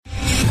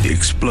the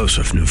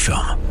explosive new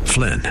film,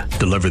 Flynn,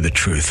 deliver the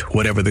truth,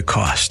 whatever the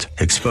cost,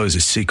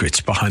 exposes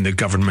secrets behind the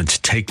government's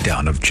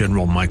takedown of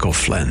General Michael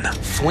Flynn.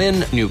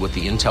 Flynn knew what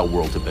the intel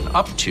world had been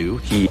up to.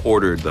 He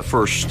ordered the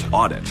first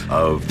audit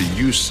of the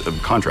use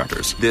of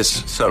contractors.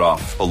 This set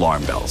off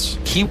alarm bells.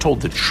 He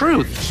told the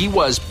truth. He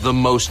was the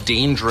most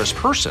dangerous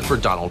person for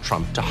Donald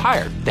Trump to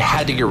hire. They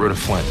had to get rid of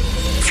Flynn.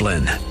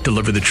 Flynn,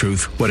 deliver the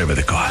truth, whatever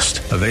the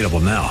cost. Available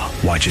now.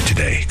 Watch it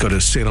today. Go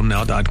to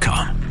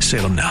salemnow.com.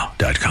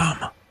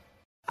 salemnow.com.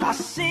 I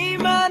see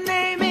my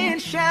name in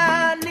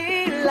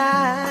shining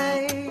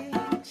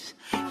lights.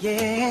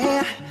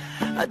 Yeah,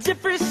 a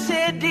different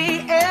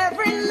city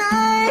every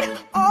night.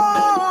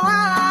 Oh,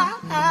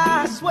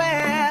 I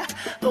swear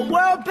the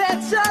world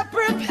better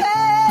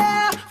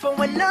prepare for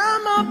when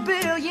I'm a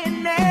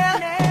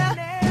billionaire.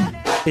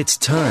 It's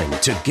time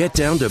to get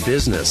down to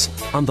business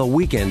on the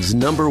weekend's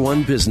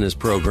 #1 business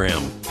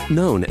program.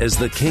 Known as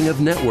the King of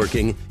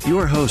Networking,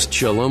 your host,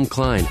 Shalom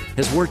Klein,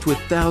 has worked with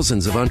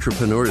thousands of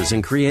entrepreneurs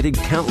and created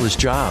countless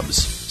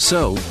jobs.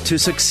 So, to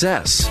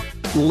success.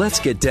 Let's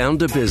get down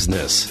to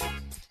business.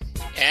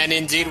 And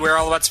indeed, we're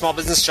all about small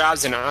business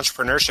jobs and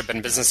entrepreneurship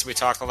and business. We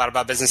talk a lot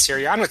about business here.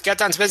 You're on with Get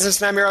Down to Business,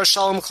 and I'm your host,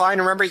 Shalom Klein.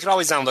 Remember, you can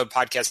always download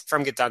podcasts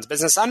from Get Down to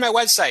Business on my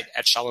website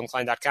at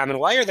shalomklein.com. And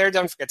while you're there,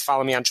 don't forget to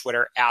follow me on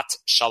Twitter at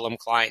Shalom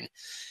Klein.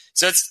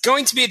 So it's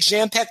going to be a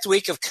jam-packed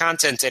week of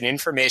content and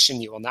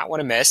information you will not want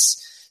to miss.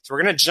 So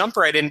we're going to jump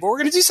right in, but we're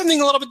going to do something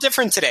a little bit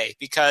different today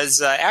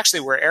because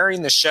actually we're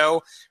airing the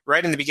show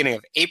right in the beginning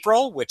of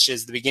April, which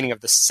is the beginning of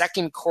the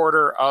second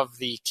quarter of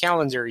the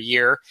calendar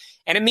year.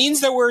 And it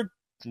means that we're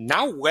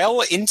now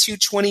well into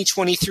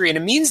 2023, and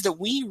it means that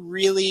we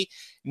really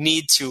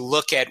need to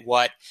look at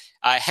what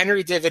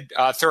Henry David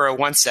Thoreau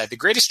once said. The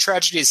greatest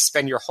tragedy is to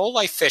spend your whole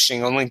life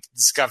fishing only to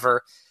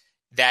discover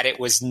that it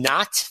was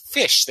not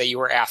fish that you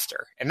were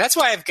after. And that's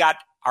why I've got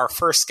our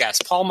first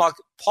guest,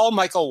 Paul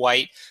Michael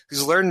White,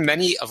 who's learned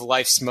many of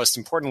life's most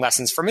important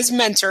lessons from his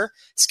mentor,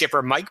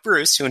 skipper Mike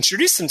Bruce, who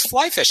introduced him to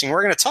fly fishing.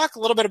 We're going to talk a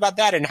little bit about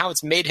that and how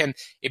it's made him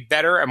a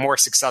better and more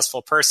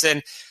successful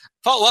person.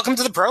 Paul, welcome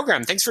to the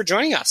program. Thanks for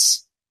joining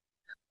us.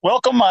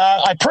 Welcome.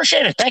 I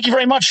appreciate it. Thank you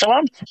very much,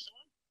 Shalom.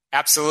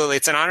 Absolutely.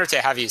 It's an honor to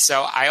have you.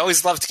 So I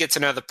always love to get to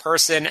know the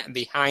person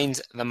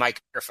behind the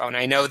microphone.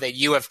 I know that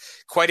you have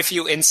quite a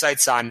few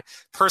insights on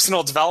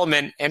personal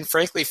development and,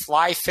 frankly,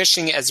 fly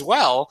fishing as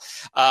well.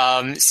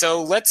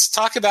 So let's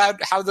talk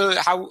about how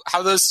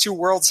those two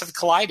worlds have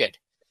collided.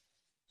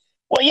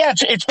 Well, yeah,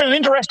 it's been an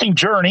interesting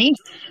journey.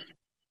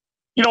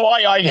 You know,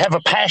 I have a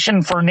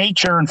passion for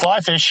nature and fly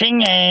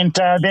fishing, and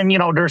then,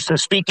 there's the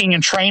speaking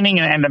and training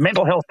and the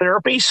mental health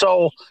therapy.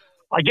 So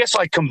I guess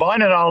I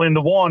combine it all into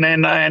one,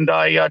 and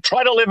I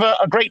try to live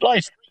a great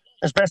life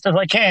as best as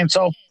I can.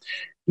 So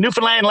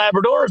Newfoundland,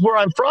 Labrador is where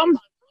I'm from.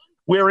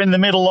 We're in the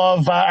middle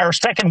of our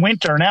second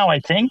winter now, I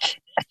think.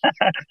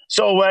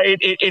 So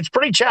it's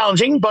pretty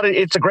challenging, but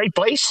it's a great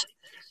place.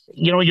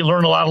 You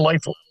learn a lot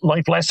of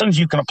life lessons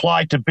you can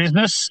apply to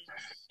business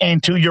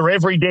and to your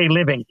everyday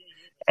living.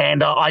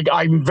 And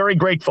I'm very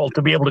grateful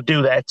to be able to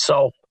do that.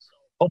 So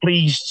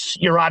hopefully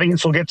your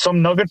audience will get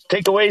some nugget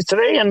takeaways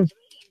today. And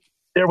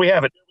there we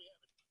have it.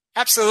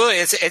 Absolutely.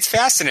 It's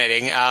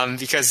fascinating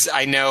because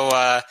I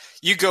know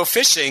you go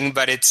fishing,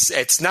 but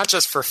it's not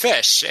just for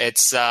fish.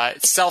 It's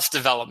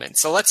self-development.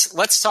 So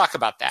let's talk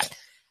about that.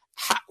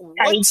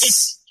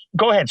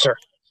 Go ahead, sir.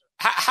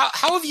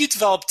 How have you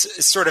developed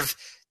sort of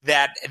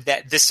that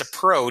this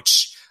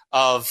approach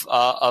of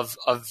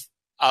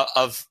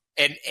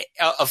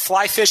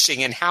fly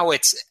fishing and how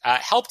it's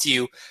helped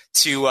you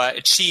to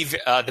achieve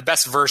the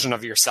best version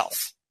of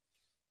yourself?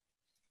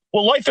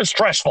 Well, life is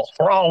stressful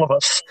for all of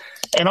us.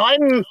 And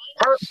I'm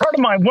part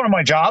of one of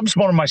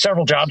my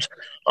several jobs,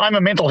 I'm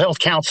a mental health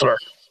counselor.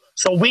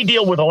 So we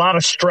deal with a lot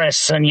of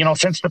stress. And,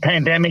 since the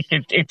pandemic,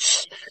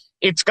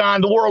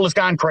 the world has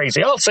gone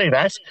crazy. I'll say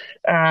that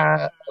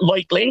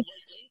lightly,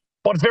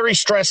 but very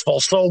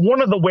stressful. So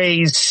one of the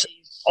ways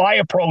I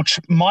approach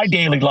my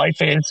daily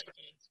life is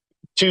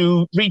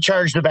to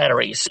recharge the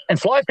batteries. And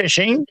fly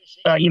fishing,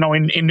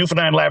 in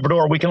Newfoundland,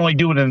 Labrador, we can only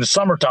do it in the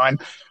summertime,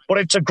 but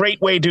it's a great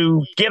way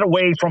to get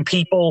away from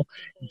people,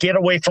 get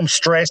away from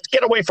stress,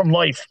 get away from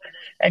life.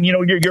 And,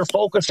 you're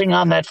focusing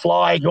on that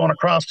fly going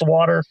across the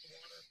water.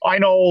 I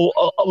know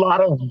a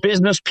lot of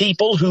business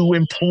people who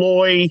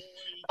employ,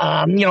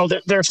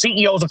 they're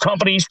CEOs of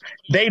companies.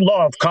 They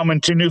love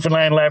coming to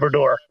Newfoundland,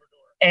 Labrador.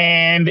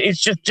 And it's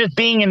just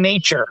being in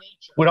nature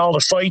with all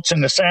the sights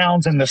and the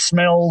sounds and the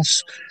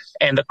smells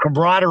and the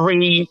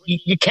camaraderie.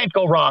 You can't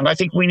go wrong. I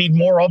think we need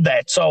more of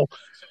that. So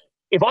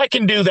if I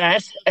can do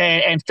that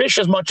and fish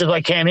as much as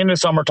I can in the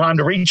summertime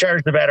to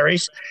recharge the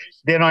batteries,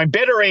 then I'm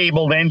better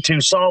able then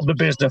to solve the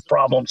business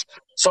problems,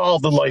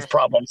 solve the life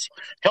problems,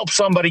 help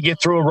somebody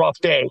get through a rough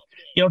day,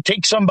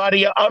 take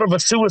somebody out of a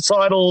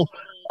suicidal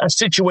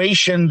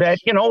situation that,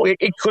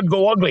 it could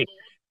go ugly.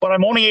 But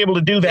I'm only able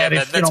to do that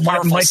if,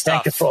 my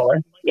tank is full.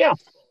 Right? Yeah.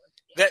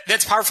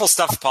 That's powerful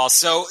stuff, Paul.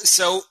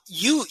 So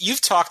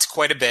you've talked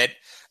quite a bit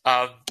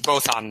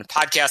both on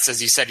podcasts.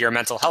 As you said, you're a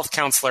mental health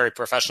counselor, a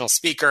professional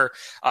speaker,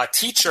 a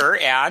teacher,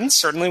 and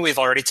certainly we've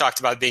already talked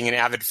about being an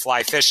avid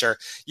fly fisher.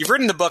 You've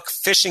written the book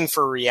Fishing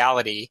for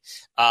Reality,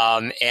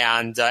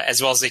 and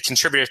as well as a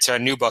contributor to a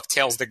new book,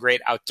 Tales of the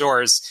Great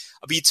Outdoors.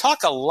 But you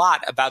talk a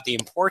lot about the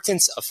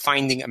importance of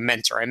finding a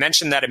mentor. I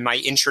mentioned that in my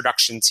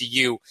introduction to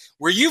you,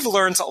 where you've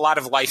learned a lot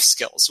of life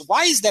skills.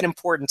 Why is that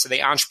important to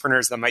the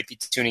entrepreneurs that might be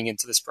tuning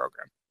into this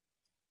program?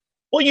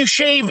 Well, you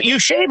shave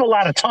a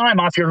lot of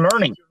time off your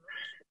learning.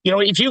 You know,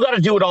 if you got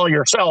to do it all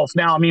yourself.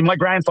 Now, I mean, my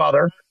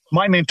grandfather,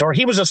 my mentor,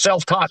 he was a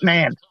self-taught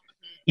man.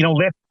 You know,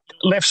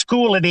 left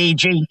school at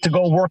age 8 to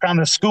go work on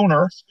the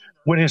schooner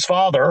with his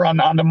father on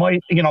the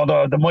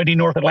mighty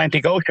North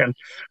Atlantic Ocean.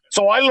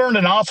 So I learned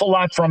an awful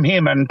lot from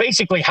him, and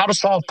basically how to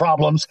solve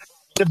problems.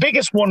 The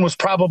biggest one was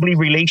probably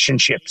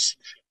relationships.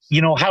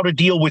 You know, how to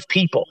deal with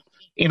people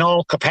in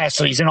all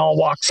capacities, in all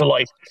walks of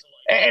life.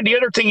 And the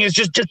other thing is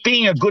just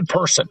being a good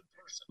person.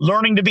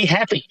 Learning to be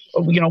happy,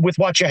 you know, with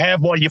what you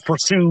have while you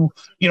pursue,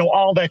 you know,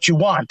 all that you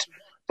want.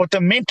 But the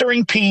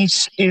mentoring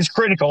piece is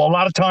critical. A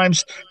lot of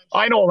times,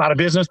 I know a lot of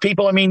business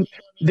people, I mean,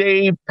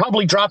 they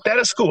probably dropped out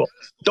of school,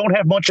 don't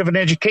have much of an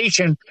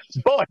education,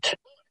 but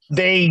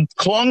they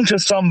clung to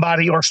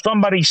somebody or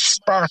somebody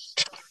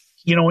sparked,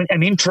 you know,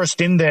 an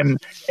interest in them,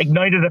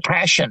 ignited a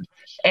passion,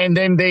 and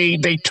then they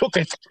took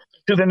it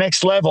to the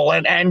next level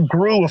and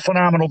grew a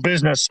phenomenal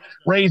business,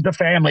 raised a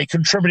family,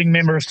 contributing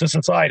members to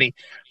society.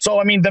 So,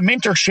 I mean, the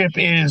mentorship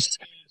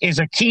is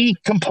a key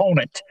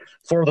component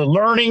for the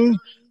learning,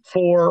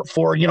 for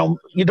you know,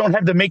 you don't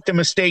have to make the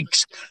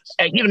mistakes.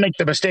 You make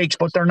the mistakes,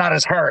 but they're not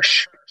as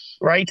harsh,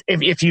 right?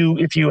 If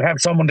you have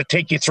someone to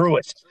take you through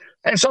it.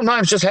 And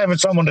sometimes just having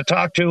someone to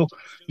talk to,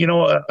 you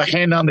know, a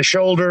hand on the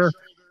shoulder,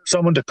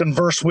 someone to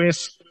converse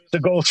with, to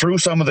go through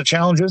some of the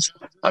challenges.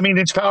 I mean,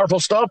 it's powerful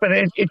stuff,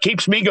 and it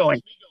keeps me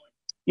going.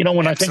 You know,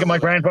 when I think of my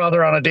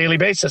grandfather on a daily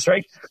basis,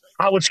 right?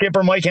 How would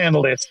Skipper Mike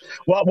handle this?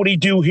 What would he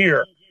do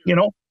here? You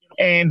know,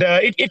 and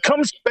it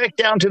comes back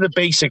down to the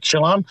basics,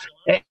 Shalom.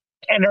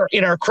 And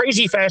in our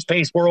crazy,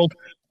 fast-paced world,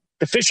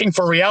 the Fishing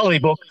for Reality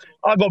book,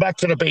 I'll go back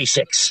to the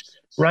basics,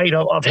 right?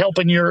 Of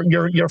helping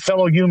your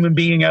fellow human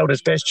being out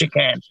as best you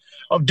can,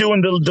 of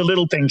doing the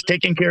little things,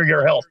 taking care of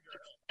your health.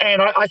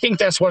 And I think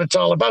that's what it's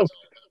all about,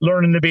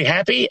 learning to be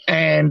happy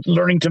and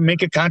learning to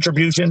make a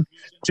contribution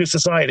to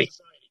society.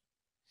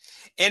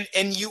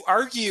 And you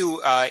argue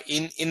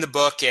in the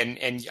book,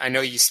 and I know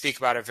you speak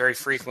about it very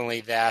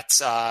frequently, that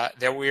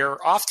we're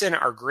often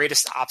our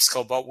greatest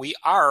obstacle, but we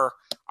are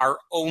our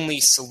only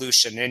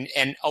solution.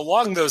 And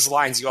along those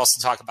lines, you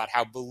also talk about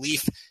how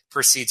belief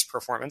precedes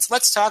performance.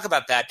 Let's talk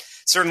about that.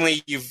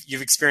 Certainly,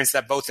 you've experienced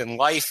that both in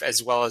life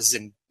as well as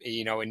in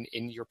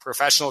your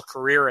professional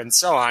career and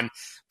so on.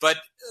 But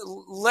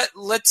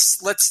let's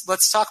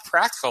talk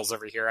practicals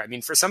over here. I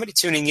mean, for somebody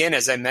tuning in,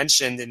 as I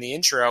mentioned in the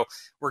intro,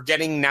 we're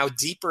getting now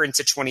deeper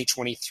into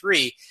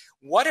 2023.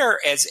 What are,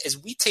 as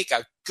we take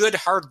a good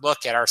hard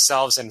look at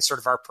ourselves and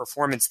sort of our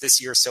performance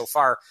this year so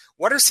far,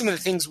 what are some of the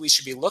things we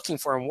should be looking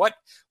for, and what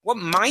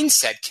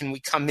mindset can we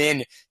come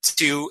in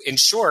to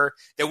ensure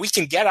that we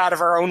can get out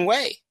of our own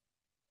way?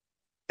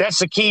 That's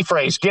the key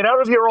phrase. Get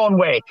out of your own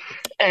way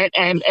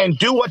and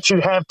do what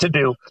you have to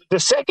do. The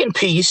second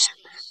piece,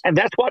 and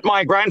that's what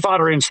my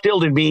grandfather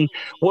instilled in me,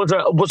 was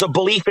a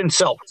belief in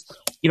self.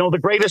 You know, the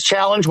greatest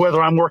challenge,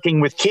 whether I'm working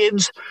with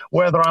kids,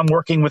 whether I'm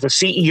working with a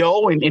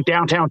CEO in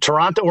downtown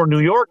Toronto or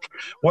New York,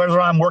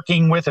 whether I'm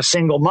working with a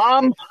single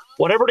mom,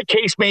 whatever the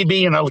case may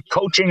be in a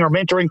coaching or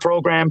mentoring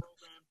program,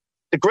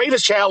 the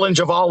greatest challenge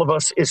of all of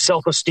us is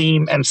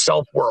self-esteem and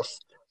self-worth.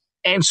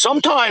 And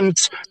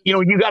sometimes, you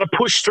know, you got to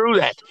push through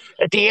that.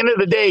 At the end of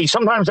the day,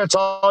 sometimes that's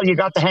all you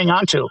got to hang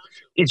on to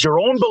is your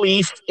own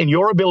belief in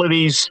your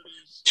abilities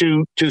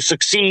to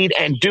succeed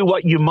and do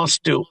what you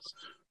must do.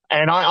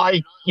 And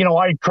I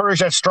encourage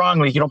that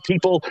strongly. You know,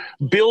 people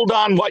build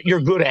on what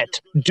you're good at.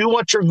 Do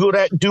what you're good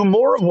at. Do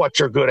more of what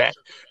you're good at.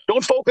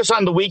 Don't focus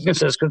on the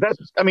weaknesses, because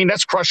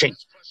that's crushing,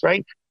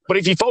 right? But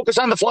if you focus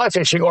on the fly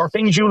fishing or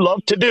things you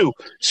love to do,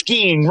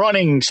 skiing,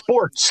 running,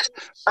 sports,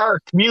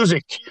 art,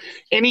 music,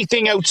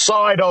 anything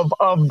outside of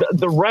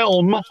the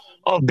realm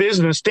of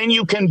business, then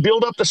you can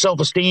build up the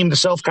self-esteem, the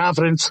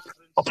self-confidence,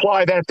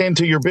 apply that then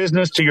to your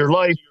business, to your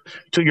life,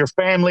 to your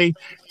family,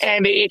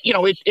 and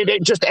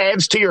it just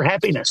adds to your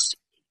happiness.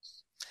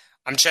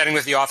 I'm chatting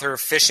with the author of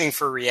Fishing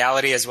for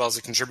Reality, as well as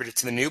a contributor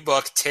to the new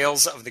book,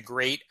 Tales of the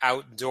Great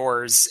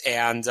Outdoors.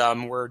 And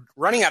we're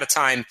running out of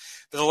time.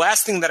 But the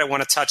last thing that I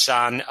want to touch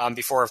on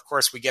before, of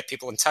course, we get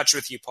people in touch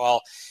with you,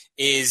 Paul,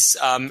 is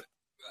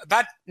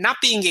about not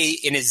being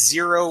in a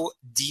zero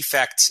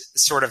defect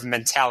sort of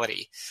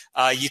mentality.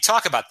 You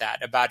talk about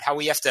that, about how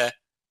we have to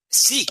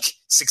seek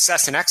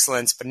success and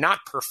excellence, but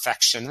not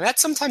perfection. And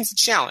that's sometimes a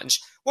challenge.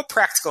 What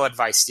practical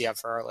advice do you have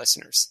for our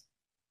listeners?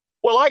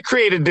 Well, I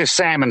created this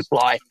salmon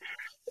fly.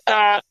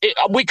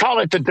 We call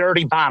it the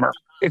Dirty Bomber.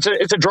 It's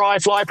a dry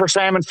fly for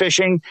salmon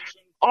fishing.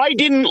 I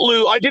didn't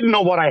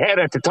know what I had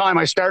at the time.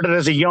 I started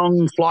as a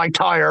young fly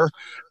tyer,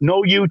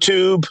 no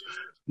YouTube,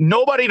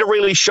 nobody to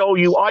really show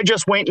you. I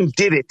just went and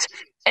did it.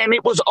 And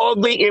it was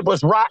ugly. It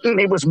was rotten.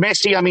 It was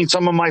messy. I mean,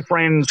 some of my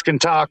friends can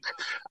talk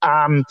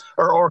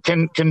or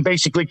can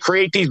basically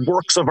create these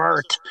works of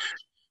art.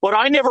 But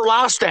I never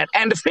lost that.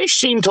 And the fish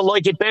seem to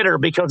like it better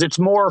because it's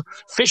more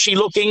fishy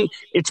looking.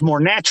 It's more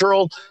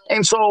natural.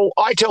 And so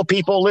I tell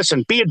people,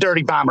 listen, be a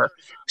dirty bomber.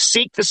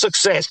 Seek the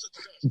success.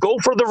 Go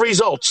for the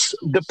results.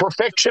 The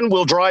perfection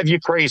will drive you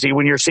crazy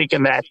when you're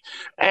seeking that.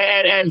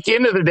 And at the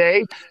end of the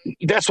day,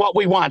 that's what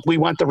we want. We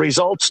want the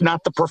results,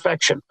 not the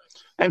perfection.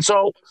 And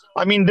so,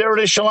 I mean, there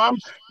it is, Shalom.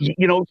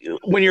 You know,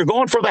 when you're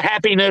going for the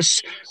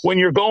happiness, when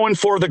you're going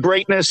for the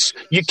greatness,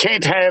 you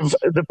can't have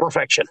the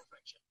perfection.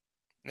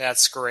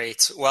 That's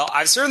great. Well,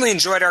 I've certainly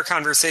enjoyed our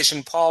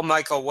conversation. Paul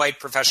Michael White,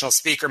 professional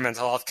speaker,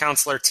 mental health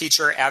counselor,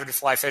 teacher, avid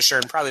fly fisher,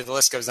 and probably the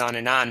list goes on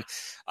and on.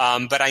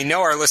 But I know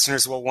our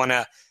listeners will want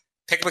to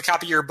pick up a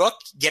copy of your book,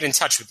 get in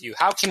touch with you.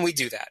 How can we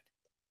do that?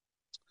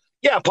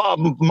 Yeah,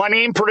 Paul, my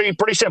name, pretty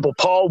simple,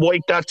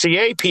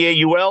 paulwhite.ca,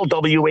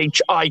 PAULWHITE.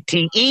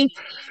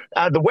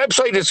 The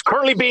website is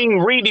currently being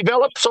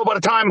redeveloped, so by the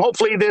time,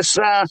 hopefully, this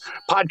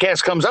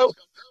podcast comes out,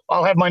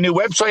 I'll have my new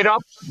website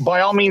up.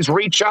 By all means,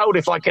 reach out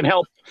if I can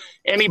help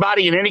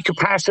anybody in any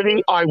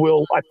capacity. I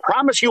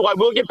promise you, I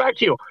will get back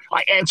to you.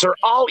 I answer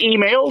all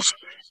emails,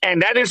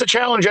 and that is a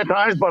challenge at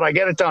times, but I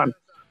get it done.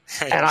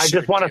 And I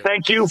just want to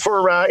thank you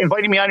for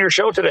inviting me on your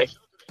show today.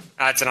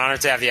 It's an honor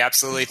to have you.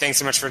 Absolutely. Thanks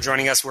so much for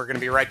joining us. We're going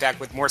to be right back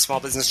with more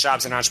small business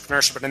jobs and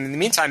entrepreneurship. But in the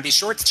meantime, be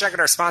sure to check out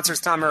our sponsors,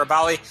 Tom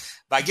Mirabali,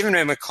 by giving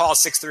them a call,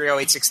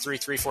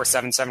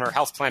 630-863-3477 or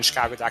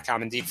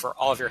healthplanchicago.com, Indeed, for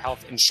all of your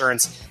health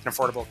insurance and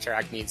Affordable Care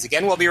Act needs.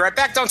 Again, we'll be right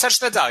back. Don't touch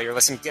that dial. You're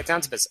listening to Get Down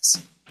to Business.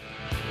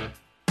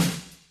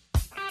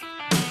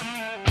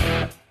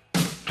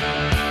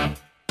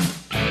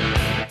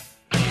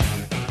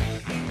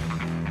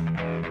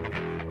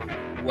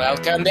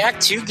 Welcome back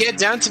to Get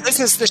Down to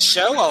Business, the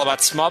show all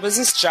about small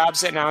business,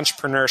 jobs, and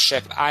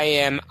entrepreneurship. I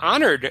am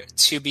honored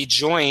to be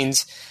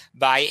joined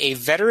by a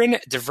veteran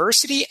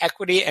diversity,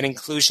 equity, and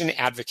inclusion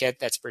advocate.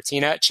 That's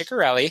Bertina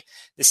Ciccarelli,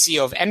 the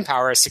CEO of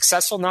NPower, a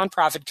successful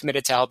nonprofit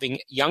committed to helping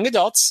young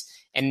adults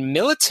and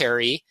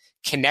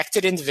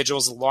military-connected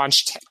individuals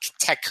launch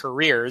tech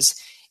careers.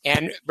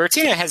 And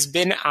Bertina has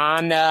been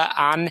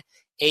on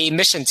a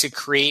mission to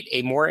create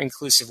a more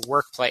inclusive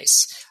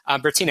workplace.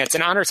 Bertina, it's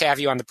an honor to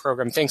have you on the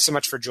program. Thanks so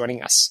much for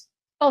joining us.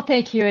 Oh,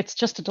 thank you. It's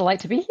just a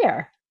delight to be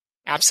here.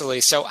 Absolutely.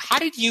 So how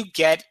did you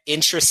get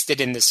interested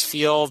in this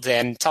field,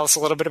 and tell us a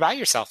little bit about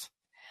yourself?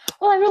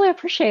 Well, I really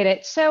appreciate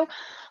it. So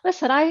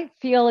listen, I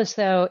feel as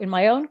though in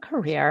my own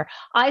career,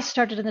 I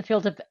started in the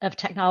field of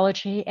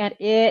technology, and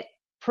it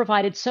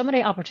provided so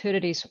many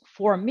opportunities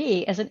for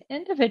me as an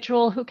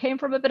individual who came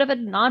from a bit of a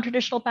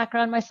non-traditional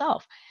background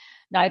myself.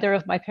 Neither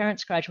of my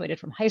parents graduated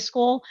from high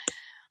school.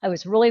 I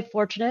was really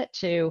fortunate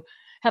to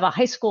have a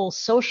high school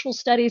social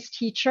studies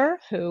teacher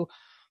who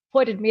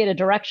pointed me in a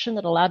direction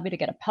that allowed me to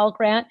get a Pell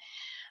Grant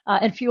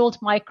and fueled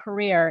my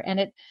career.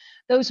 And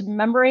those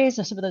memories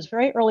of some of those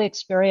very early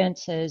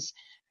experiences,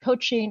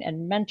 coaching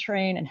and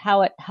mentoring, and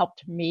how it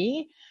helped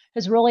me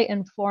has really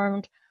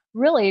informed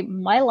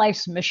my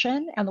life's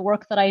mission and the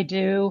work that I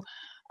do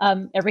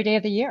every day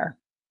of the year.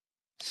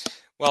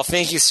 Well,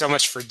 thank you so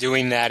much for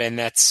doing that, and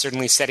that's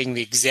certainly setting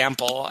the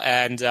example,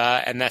 and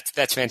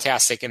that's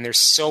fantastic. And there's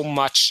so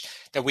much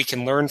that we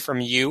can learn from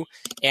you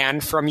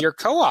and from your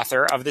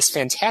co-author of this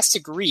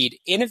fantastic read,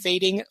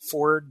 Innovating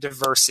for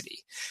Diversity.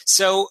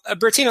 So,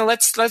 Bertina,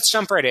 let's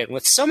jump right in.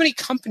 With so many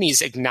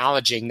companies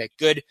acknowledging that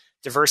good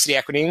diversity,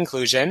 equity, and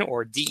inclusion,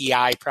 or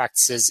DEI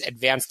practices,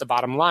 advance the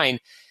bottom line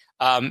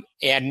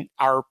and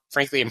are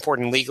frankly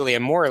important legally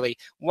and morally,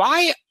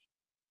 why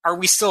are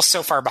we still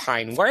so far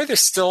behind? Why are there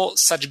still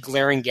such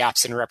glaring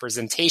gaps in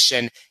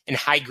representation in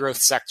high growth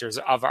sectors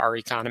of our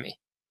economy?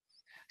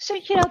 So,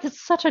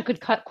 that's such a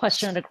good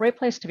question and a great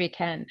place to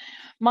begin.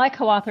 My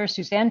co-author,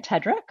 Suzanne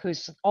Tedrick,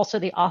 who's also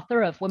the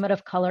author of Women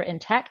of Color in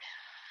Tech,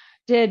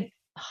 did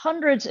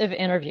hundreds of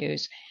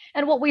interviews.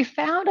 And what we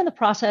found in the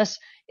process,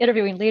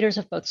 interviewing leaders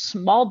of both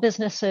small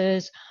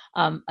businesses,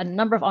 a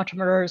number of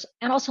entrepreneurs,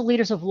 and also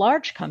leaders of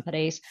large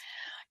companies,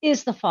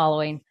 is the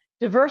following.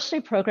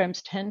 Diversity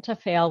programs tend to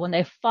fail when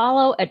they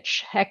follow a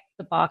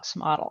check-the-box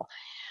model.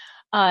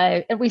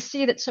 And we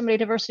see that so many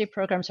diversity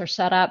programs are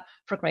set up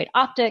for great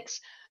optics.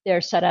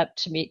 They're set up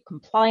to meet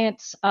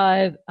compliance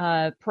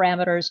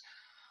parameters.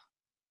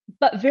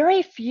 But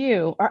very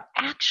few are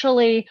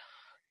actually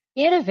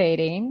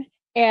innovating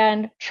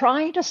and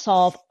trying to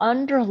solve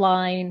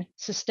underlying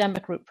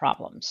systemic root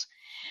problems.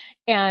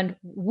 And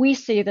we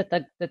see that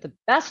the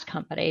best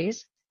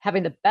companies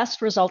having the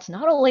best results,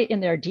 not only in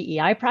their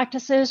DEI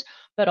practices,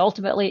 but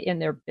ultimately in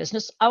their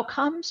business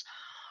outcomes,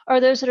 are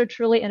those that are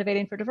truly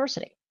innovating for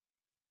diversity.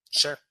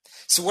 Sure.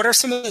 So what are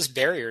some of those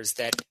barriers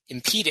that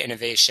impede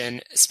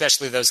innovation,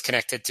 especially those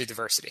connected to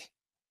diversity?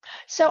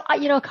 So,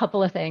 a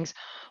couple of things.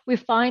 We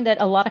find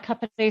that a lot of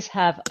companies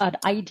have an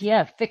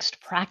idea of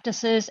fixed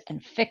practices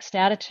and fixed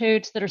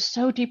attitudes that are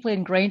so deeply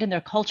ingrained in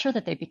their culture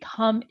that they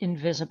become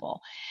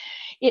invisible.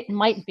 It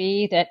might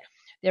be that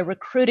They're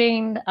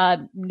recruiting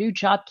new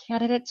job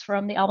candidates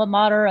from the alma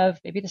mater of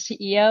maybe the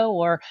CEO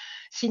or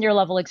senior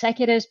level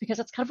executives because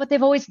that's kind of what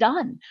they've always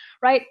done,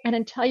 right? And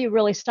until you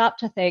really stop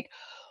to think,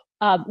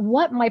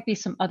 what might be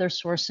some other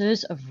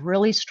sources of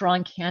really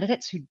strong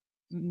candidates who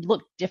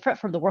look different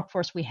from the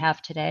workforce we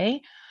have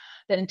today,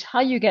 that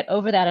until you get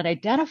over that and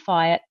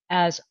identify it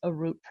as a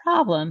root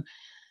problem,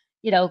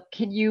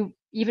 can you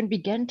even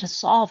begin to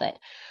solve it?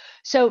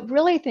 So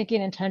really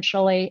thinking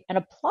intentionally and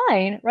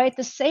applying, right,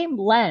 the same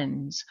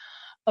lens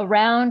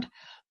around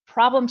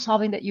problem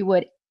solving that you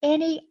would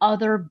any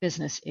other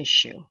business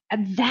issue.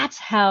 And that's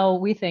how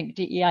we think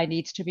DEI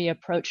needs to be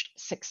approached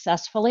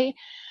successfully.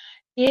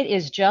 It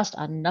is just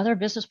another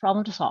business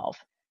problem to solve.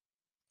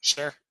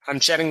 Sure.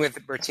 I'm chatting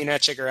with Bertina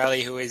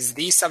Ciccarelli, who is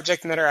the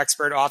subject matter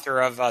expert, author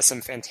of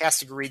some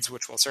fantastic reads,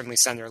 which we'll certainly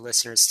send our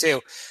listeners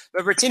to.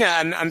 But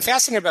Bertina, I'm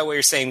fascinated by what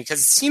you're saying because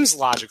it seems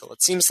logical.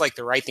 It seems like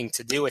the right thing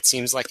to do. It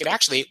seems like it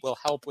actually will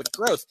help with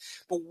growth.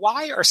 But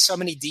why are so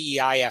many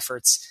DEI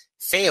efforts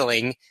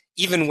failing,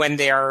 even when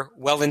they are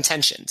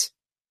well-intentioned?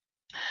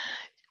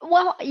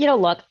 Well,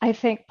 look, I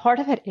think part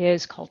of it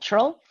is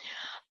cultural.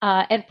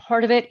 And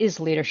part of it is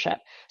leadership.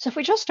 So if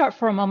we just start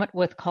for a moment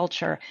with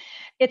culture,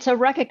 it's a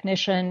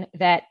recognition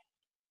that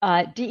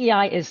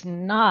DEI is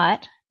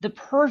not the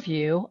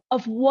purview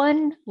of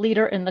one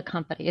leader in the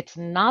company. It's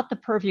not the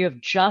purview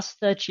of just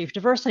the chief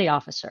diversity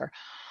officer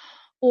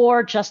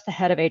or just the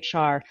head of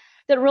HR.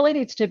 That really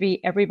needs to be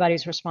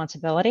everybody's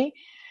responsibility.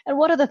 And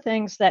one of the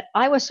things that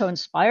I was so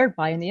inspired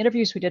by in the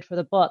interviews we did for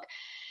the book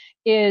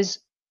is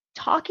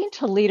talking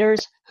to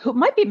leaders who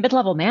might be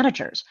mid-level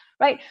managers,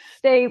 right?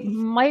 They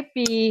might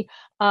be,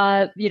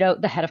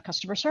 the head of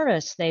customer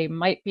service. They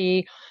might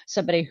be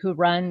somebody who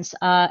runs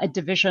a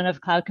division of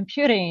cloud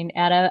computing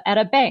at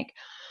a bank.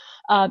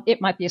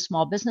 It might be a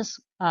small business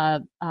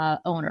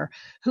owner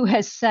who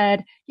has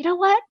said, you know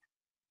what?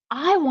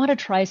 I want to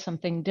try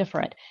something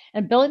different.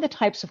 And building the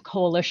types of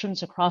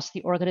coalitions across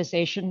the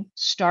organization,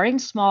 starting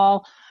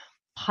small,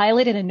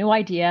 piloting a new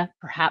idea.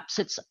 Perhaps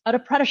it's an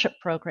apprenticeship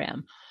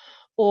program,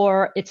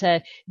 or it's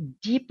a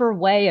deeper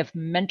way of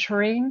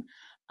mentoring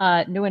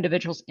new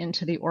individuals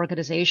into the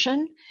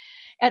organization.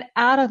 And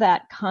out of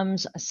that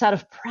comes a set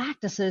of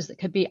practices that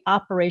could be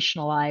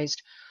operationalized.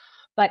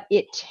 But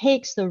it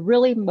takes the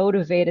really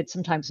motivated,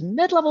 sometimes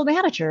mid-level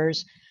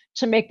managers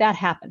to make that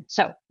happen.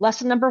 So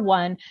lesson number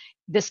one,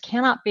 this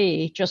cannot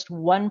be just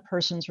one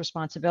person's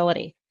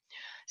responsibility.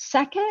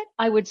 Second,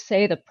 I would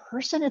say the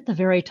person at the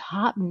very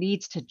top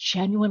needs to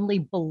genuinely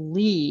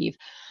believe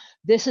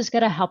this is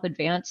going to help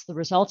advance the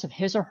results of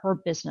his or her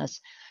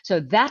business. So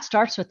that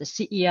starts with the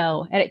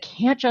CEO, and it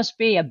can't just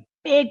be a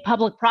big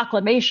public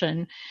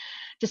proclamation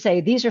to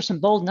say, these are some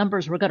bold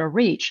numbers we're going to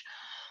reach,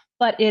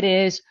 but it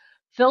is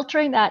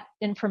filtering that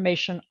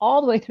information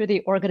all the way through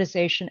the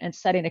organization and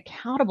setting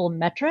accountable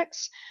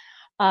metrics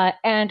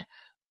and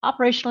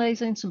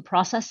operationalizing some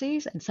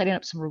processes and setting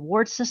up some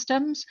reward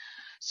systems.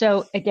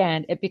 So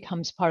again, it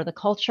becomes part of the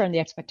culture and the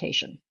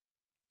expectation.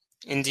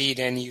 Indeed,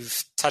 and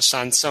you've touched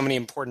on so many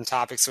important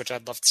topics, which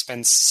I'd love to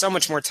spend so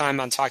much more time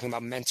on, talking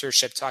about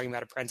mentorship, talking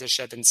about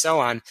apprenticeship, and so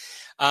on.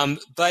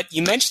 But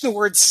you mentioned the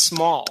word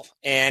small,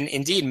 and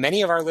indeed,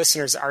 many of our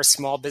listeners are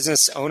small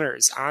business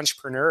owners,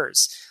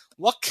 entrepreneurs.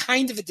 What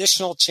kind of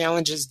additional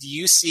challenges do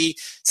you see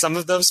some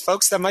of those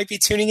folks that might be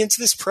tuning into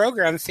this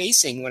program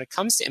facing when it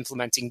comes to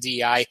implementing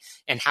DEI,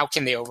 and how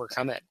can they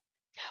overcome it?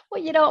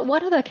 Well,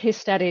 one of the case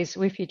studies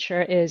we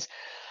feature is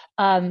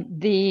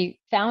the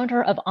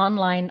founder of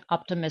Online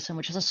Optimism,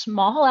 which is a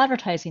small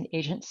advertising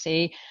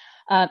agency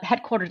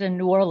headquartered in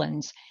New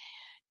Orleans.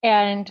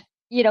 And,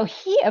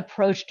 he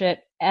approached it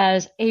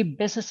as a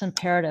business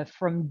imperative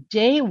from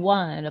day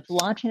one of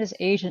launching his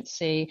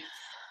agency.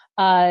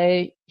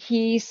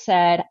 He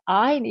said,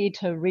 I need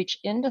to reach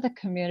into the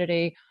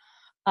community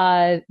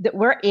that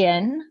we're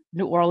in,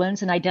 New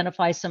Orleans, and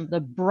identify some of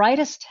the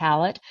brightest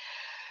talent.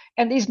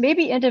 And these may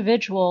be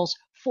individuals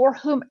for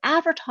whom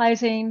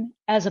advertising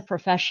as a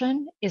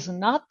profession is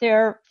not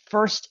their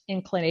first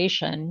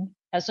inclination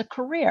as a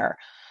career.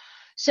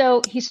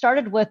 So he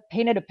started with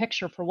painting a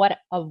picture for what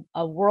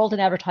a world in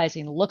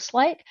advertising looks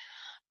like,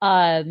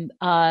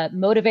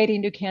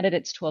 motivating new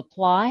candidates to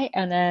apply,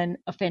 and then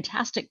a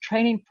fantastic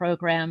training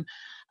program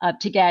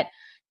to get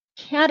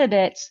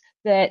candidates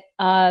that,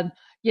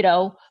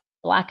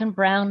 Black and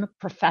brown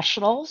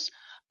professionals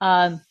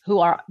who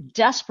are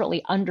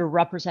desperately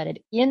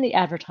underrepresented in the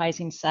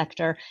advertising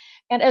sector.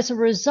 And as a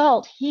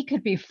result, he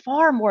could be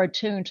far more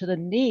attuned to the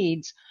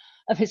needs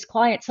of his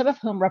clients, some of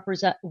whom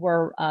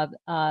were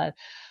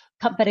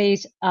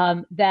companies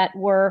that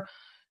were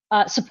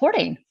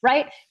supporting,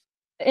 right,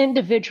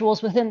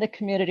 individuals within the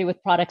community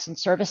with products and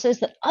services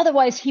that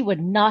otherwise he would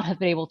not have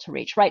been able to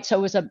reach, right?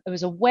 So it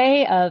was a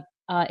way of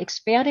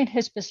expanding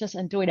his business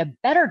and doing a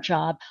better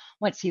job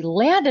once he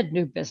landed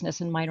new business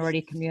in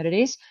minority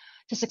communities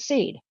to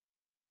succeed.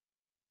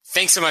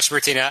 Thanks so much,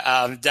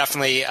 Martina.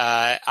 Definitely,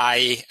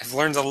 I have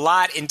learned a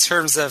lot in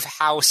terms of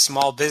how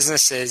small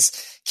businesses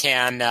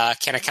can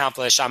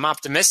accomplish. I'm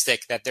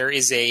optimistic that there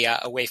is a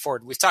way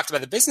forward. We've talked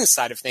about the business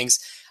side of things.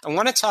 I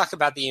want to talk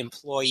about the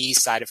employee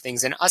side of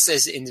things and us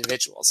as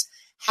individuals.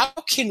 How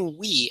can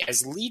we,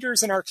 as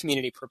leaders in our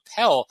community,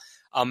 propel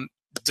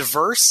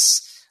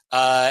diverse,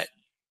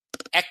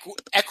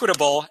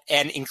 equitable,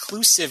 and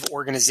inclusive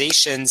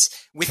organizations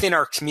within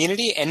our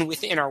community and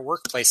within our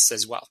workplaces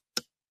as well?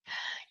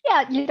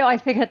 Yeah, I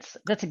think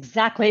that's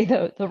exactly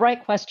the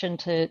right question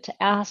to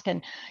ask,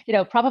 and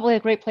probably a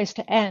great place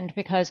to end,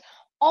 because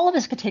all of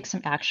us could take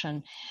some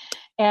action.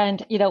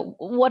 And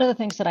one of the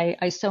things that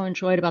I so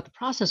enjoyed about the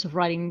process of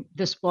writing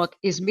this book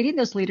is meeting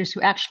those leaders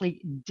who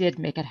actually did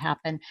make it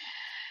happen.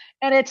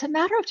 And it's a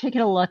matter of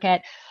taking a look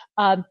at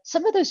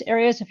some of those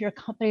areas of your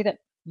company that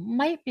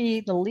might be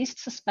the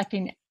least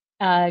suspecting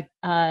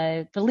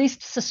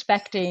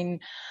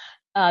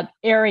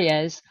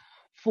areas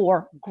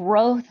for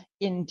growth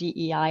in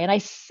DEI. And I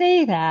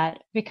say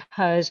that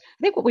because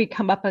I think what we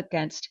come up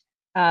against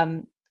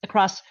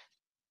across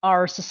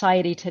our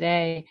society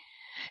today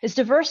is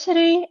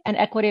diversity and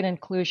equity and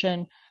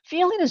inclusion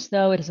feeling as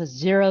though it is a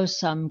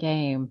zero-sum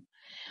game.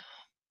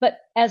 But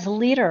as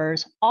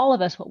leaders, all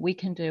of us, what we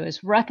can do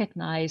is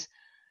recognize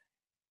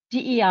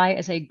DEI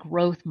as a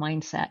growth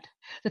mindset,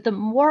 that the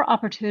more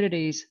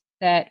opportunities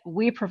that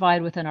we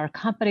provide within our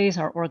companies,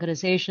 our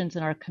organizations,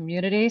 and our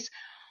communities,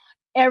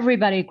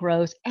 everybody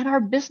grows and our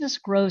business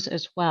grows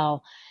as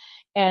well.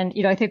 And,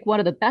 I think one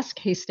of the best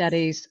case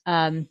studies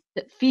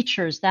that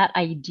features that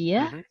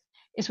idea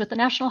is with the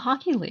National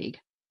Hockey League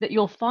that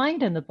you'll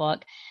find in the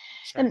book.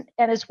 Sure. And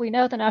as we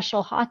know, the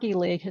National Hockey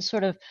League has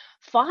sort of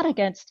fought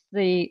against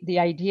the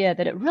idea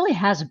that it really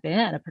has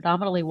been a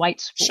predominantly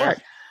white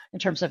sport in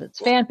terms of its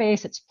fan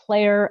base, its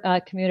player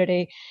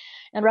community,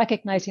 and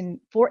recognizing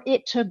for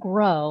it to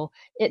grow,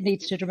 it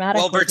needs to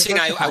dramatically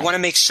Martina, I want to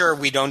make sure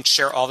we don't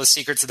share all the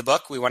secrets of the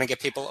book. We want to get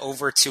people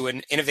over to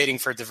an Innovating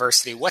for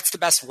Diversity. What's the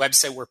best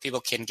website where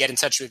people can get in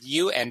touch with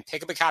you and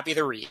pick up a copy of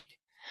the read?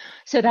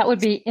 So that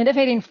would be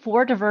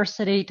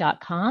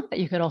innovatingfordiversity.com, but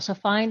you could also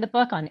find the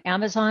book on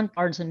Amazon,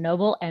 Barnes &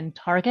 Noble, and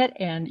Target,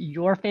 and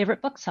your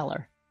favorite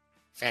bookseller.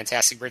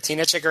 Fantastic.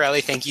 Martina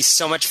Ciccarelli, thank you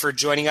so much for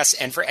joining us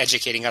and for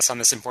educating us on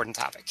this important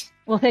topic.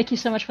 Well, thank you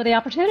so much for the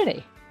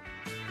opportunity.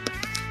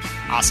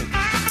 Awesome.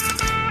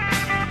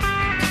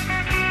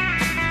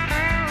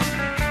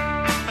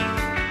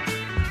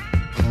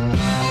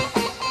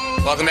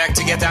 Welcome back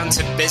to Get Down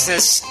to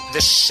Business,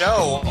 the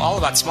show all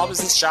about small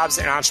business, jobs,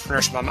 and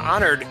entrepreneurship. I'm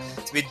honored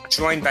to be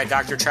joined by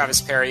Dr.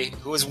 Travis Perry,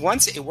 who was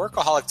once a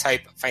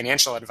workaholic-type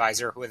financial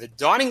advisor who had a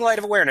dawning light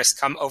of awareness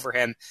come over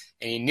him,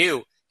 and he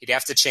knew he'd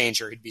have to change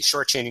or he'd be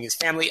shortchanging his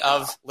family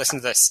of, listen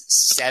to this,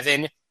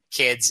 7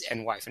 kids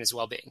and wife and his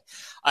well-being.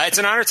 It's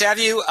an honor to have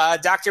you,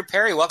 Dr.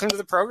 Perry. Welcome to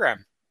the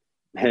program.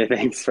 Hey,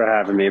 thanks for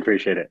having me.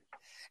 Appreciate it.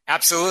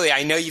 Absolutely.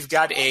 I know you've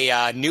got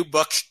a new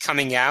book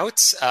coming out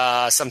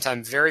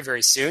sometime very,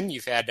 very soon.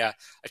 You've had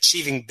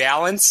Achieving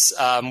Balance,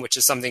 which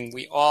is something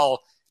we all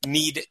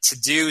need to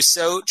do.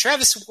 So,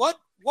 Travis, what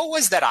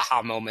was that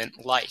aha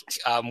moment like?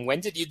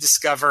 When did you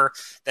discover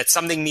that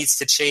something needs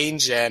to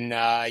change and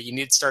you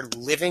need to start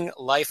living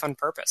life on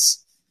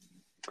purpose?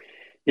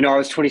 I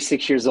was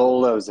 26 years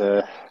old. I was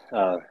a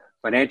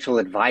financial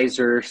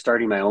advisor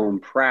starting my own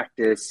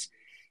practice.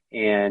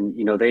 And,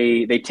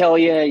 they tell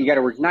you got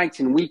to work nights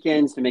and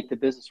weekends to make the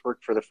business work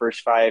for the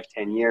first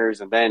 5-10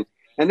 years. And then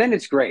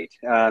it's great.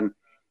 The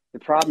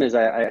problem is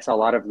I saw a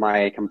lot of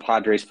my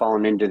compadres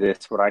falling into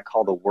this, what I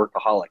call the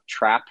workaholic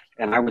trap.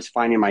 And I was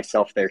finding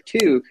myself there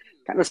too,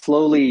 kind of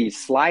slowly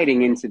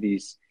sliding into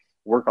these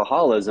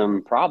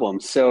workaholism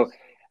problems. So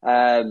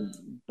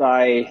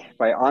by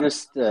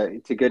honest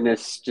to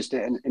goodness, just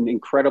an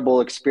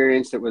incredible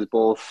experience that was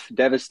both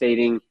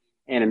devastating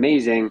and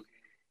amazing.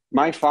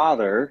 My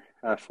father,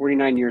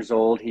 49 years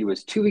old, he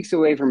was 2 weeks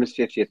away from his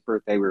 50th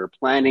birthday. We were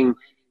planning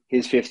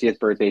his 50th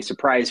birthday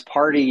surprise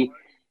party,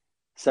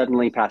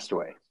 suddenly passed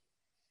away.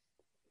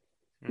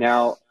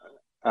 Now,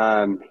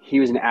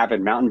 he was an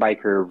avid mountain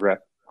biker,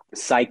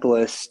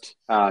 cyclist,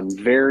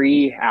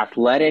 very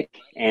athletic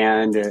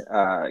and,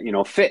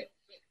 fit.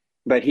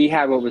 But he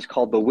had what was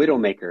called the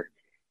widowmaker.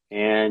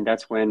 And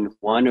that's when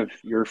one of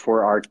your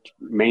 4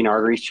 main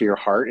arteries to your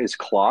heart is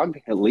clogged,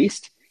 at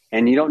least,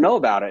 and you don't know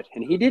about it.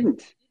 And he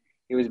didn't.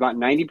 It was about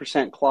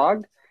 90%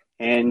 clogged,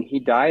 and he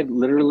died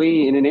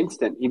literally in an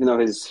instant, even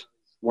though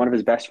one of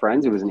his best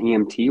friends, who was an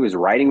EMT, was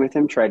riding with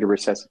him, tried to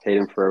resuscitate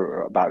him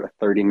for about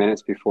 30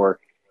 minutes before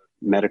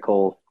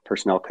medical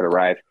personnel could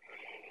arrive.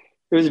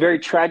 It was very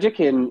tragic,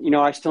 and,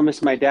 I still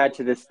miss my dad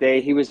to this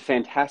day. He was a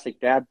fantastic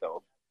dad,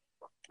 though,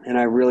 and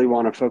I really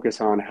want to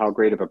focus on how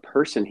great of a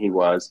person he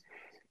was,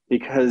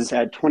 because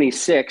at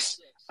 26,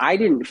 I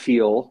didn't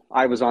feel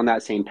I was on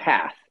that same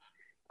path.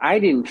 I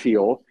didn't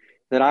feel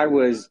that I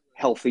was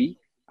healthy.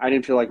 I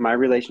didn't feel like my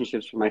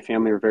relationships with my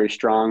family were very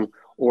strong,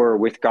 or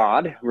with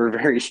God were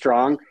very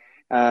strong.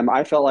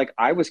 I felt like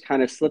I was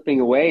kind of slipping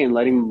away and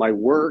letting my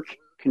work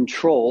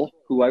control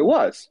who I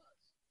was.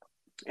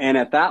 And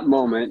at that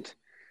moment,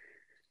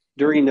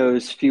 during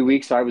those few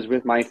weeks I was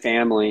with my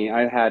family,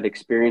 I had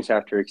experience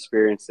after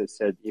experience that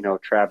said,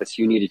 Travis,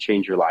 you need to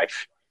change your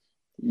life.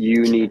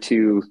 You need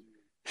to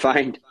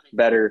find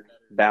better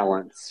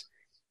balance.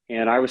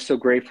 And I was so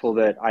grateful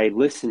that I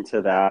listened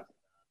to that,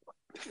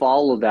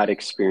 followed that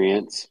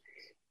experience,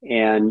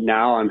 and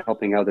now I'm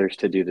helping others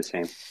to do the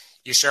same.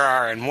 You sure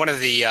are. And one of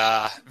the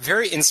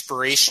very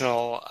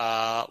inspirational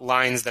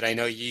lines that I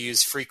know you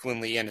use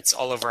frequently, and it's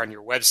all over on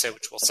your website,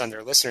 which we'll send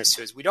our listeners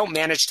to, is we don't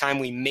manage time,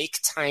 we make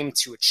time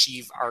to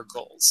achieve our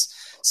goals.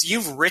 So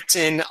you've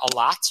written a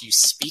lot, you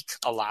speak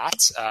a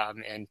lot,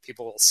 and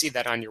people will see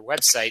that on your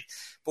website.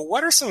 But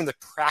what are some of the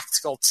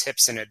practical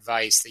tips and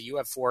advice that you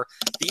have for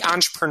the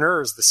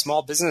entrepreneurs, the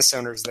small business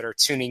owners that are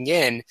tuning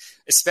in,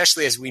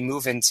 especially as we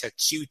move into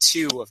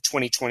Q2 of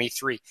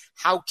 2023?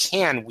 How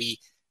can we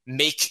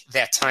make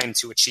that time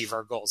to achieve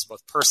our goals,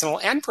 both personal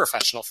and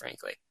professional,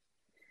 frankly?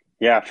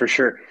 Yeah, for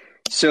sure.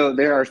 So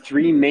there are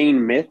three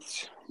main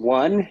myths.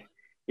 One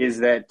is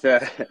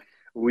that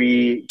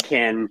we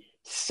can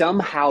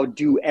somehow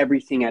do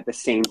everything at the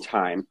same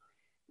time.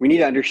 We need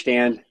to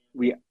understand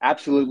we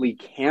absolutely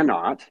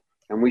cannot,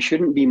 and we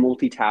shouldn't be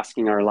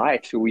multitasking our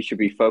life. So we should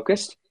be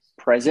focused,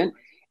 present,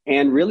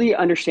 and really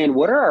understand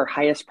what are our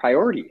highest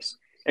priorities.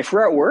 If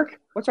we're at work,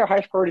 what's our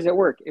highest priorities at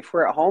work? If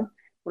we're at home,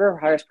 what are our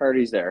highest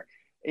priorities there?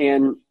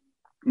 And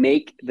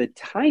make the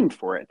time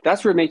for it.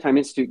 That's where Make Time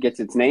Institute gets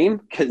its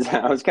name, because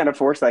I was kind of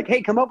forced, like,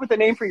 hey, come up with a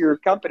name for your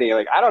company.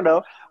 Like, I don't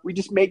know. We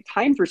just make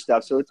time for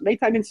stuff. So it's Make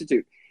Time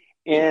Institute.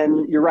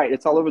 And you're right.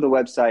 It's all over the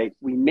website.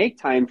 We make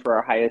time for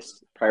our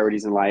highest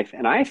priorities in life.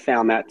 And I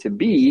found that to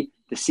be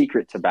the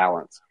secret to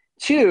balance.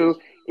 Two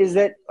is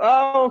that,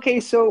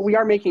 so we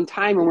are making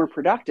time when we're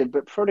productive,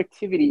 but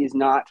productivity is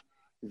not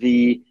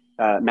the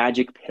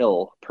magic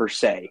pill per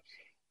se.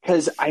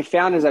 Because I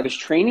found as I was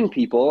training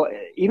people,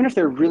 even if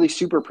they're really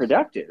super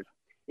productive,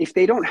 if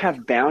they don't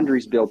have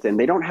boundaries built in,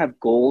 they don't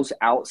have goals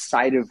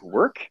outside of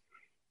work,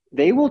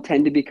 they will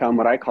tend to become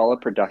what I call a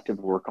productive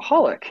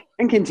workaholic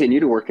and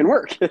continue to work and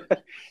work.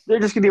 They're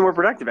just going to be more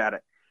productive at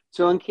it.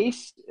 So in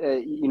case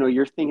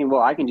you're thinking,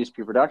 well, I can just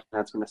be productive,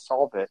 that's going to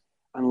solve it.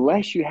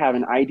 Unless you have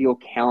an ideal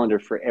calendar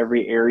for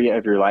every area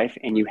of your life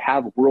and you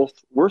have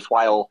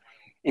worthwhile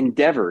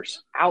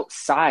endeavors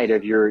outside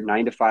of your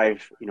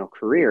 9-to-5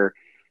 career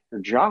or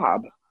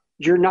job,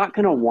 you're not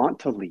going to want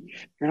to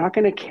leave. You're not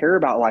going to care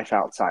about life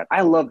outside.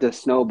 I love to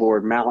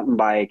snowboard, mountain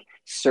bike,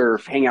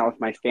 surf, hang out with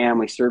my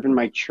family, serve in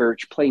my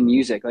church, play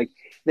music. Like,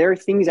 there are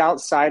things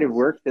outside of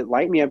work that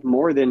light me up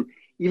more than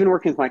even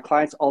working with my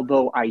clients,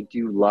 although I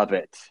do love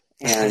it.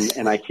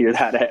 And I hear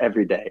that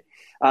every day.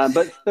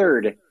 But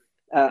third,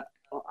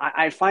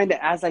 I find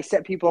that as I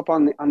set people up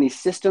on these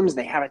systems,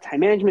 they have a time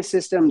management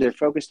system. They're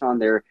focused on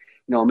their,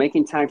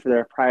 making time for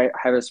their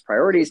highest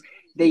priorities.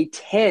 They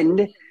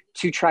tend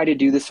to try to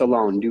do this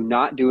alone. Do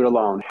not do it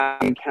alone.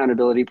 Have an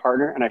accountability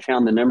partner. And I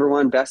found the number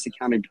one best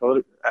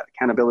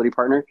accountability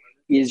partner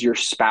is your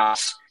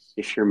spouse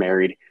if you're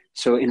married.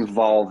 So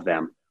involve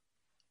them.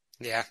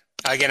 Yeah.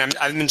 Again,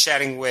 I've been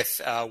chatting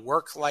with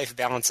work-life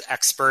balance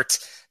expert,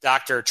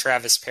 Dr.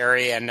 Travis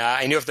Perry, and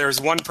I knew if there was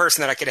one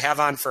person that I could have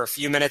on for a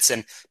few minutes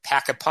and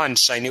pack a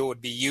punch, I knew it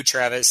would be you,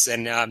 Travis.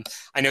 And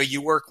I know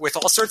you work with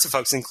all sorts of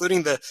folks,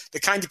 including the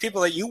kind of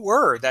people that you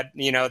were, that,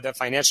 the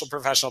financial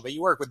professional, but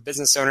you work with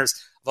business owners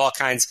of all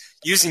kinds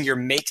using your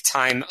Make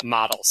Time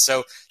model.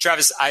 So,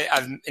 Travis,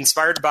 I'm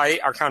inspired by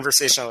our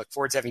conversation. I look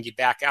forward to having you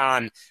back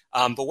on.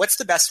 But what's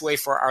the best way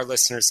for our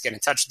listeners to get in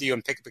touch with you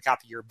and pick up a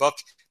copy of your book,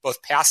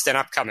 both past and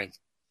upcoming?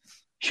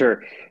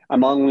 Sure.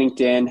 I'm on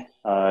LinkedIn,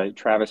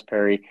 Travis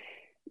Perry.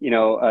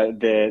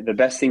 The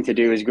best thing to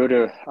do is go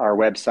to our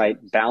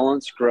website,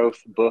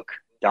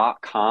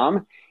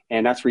 balancegrowthbook.com.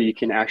 And that's where you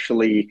can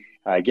actually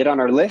get on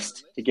our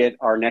list to get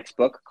our next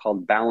book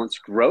called Balance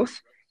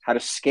Growth, How to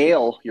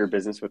Scale Your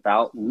Business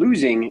Without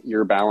Losing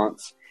Your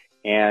Balance.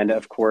 And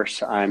of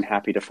course, I'm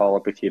happy to follow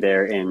up with you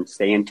there and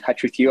stay in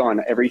touch with you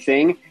on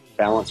everything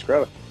Balance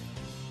Growth.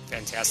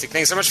 Fantastic.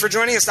 Thanks so much for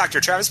joining us,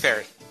 Dr. Travis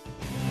Perry.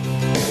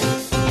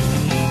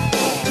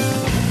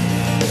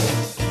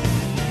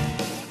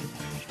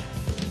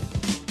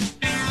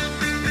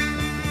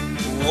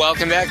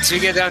 Welcome back to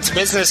Get Down to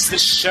Business, the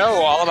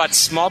show all about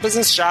small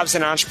business, jobs,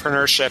 and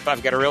entrepreneurship.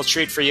 I've got a real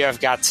treat for you. I've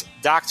got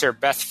Dr.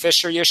 Beth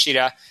Fisher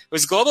Yoshida, who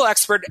is a global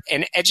expert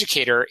and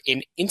educator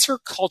in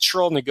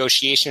intercultural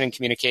negotiation and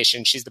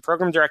communication. She's the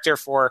program director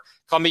for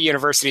Columbia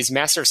University's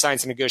Master of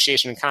Science in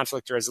Negotiation and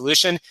Conflict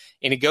Resolution,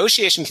 a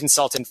negotiation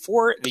consultant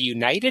for the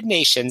United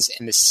Nations,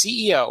 and the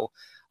CEO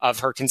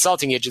of her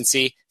consulting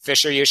agency,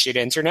 Fisher Yoshida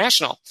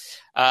International.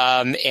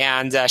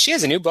 And she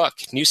has a new book,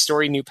 New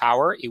Story, New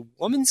Power, A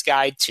Woman's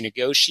Guide to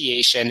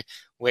Negotiation,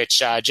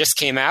 which just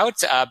came out.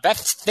 Beth,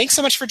 thanks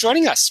so much for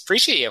joining us.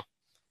 Appreciate you.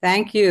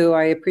 Thank you.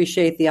 I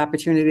appreciate the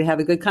opportunity to have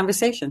a good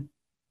conversation.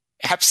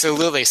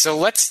 Absolutely. So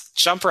let's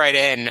jump right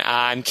in.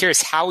 I'm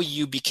curious how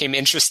you became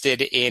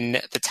interested in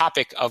the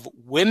topic of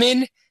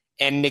women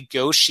and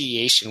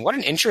negotiation. What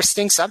an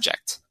interesting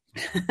subject.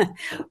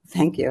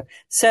 Thank you.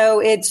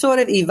 So it sort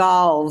of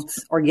evolved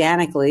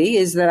organically,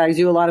 is that I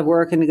do a lot of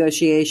work in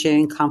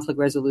negotiation, conflict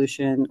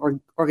resolution, or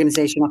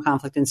organizational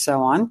conflict, and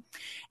so on.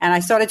 And I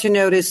started to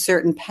notice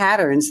certain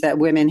patterns that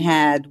women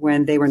had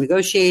when they were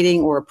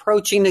negotiating or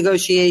approaching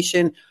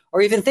negotiation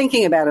or even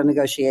thinking about a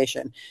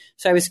negotiation.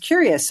 So I was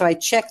curious. So I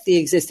checked the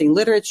existing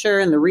literature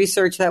and the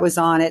research that was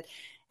on it.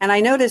 And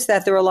I noticed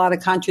that there were a lot of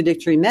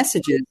contradictory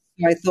messages.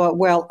 I thought,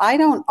 well, I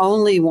don't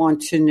only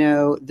want to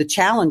know the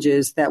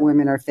challenges that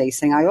women are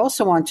facing. I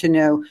also want to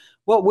know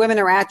what women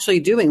are actually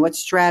doing, what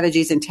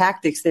strategies and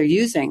tactics they're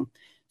using.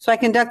 So I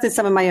conducted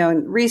some of my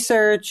own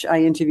research.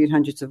 I interviewed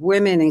hundreds of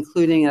women,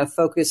 including a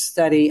focused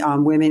study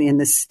on women in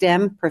the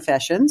STEM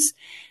professions,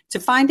 to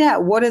find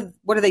out what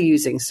are they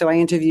using. So I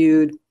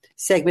interviewed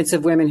segments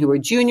of women who were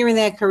junior in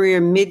their career,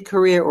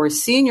 mid-career, or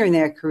senior in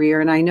their career,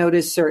 and I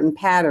noticed certain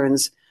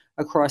patterns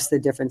across the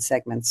different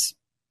segments.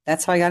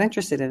 That's how I got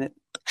interested in it.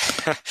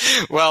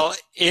 Well,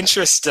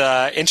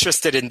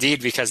 interested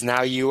indeed, because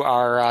now you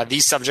are the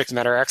subject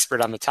matter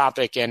expert on the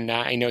topic. And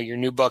I know your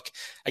new book,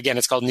 again,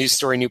 it's called New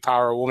Story, New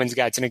Power, A Woman's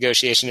Guide to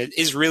Negotiation. It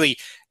is really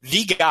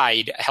the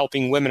guide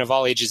helping women of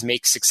all ages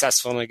make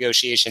successful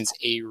negotiations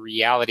a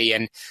reality.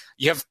 And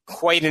you have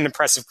quite an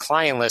impressive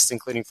client list,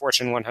 including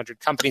Fortune 100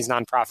 companies,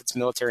 nonprofits,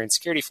 military and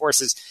security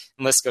forces,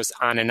 and the list goes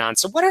on and on.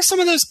 So what are some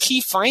of those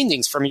key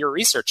findings from your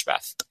research,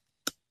 Beth?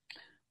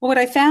 Well, what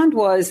I found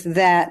was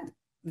that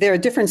there are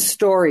different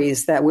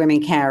stories that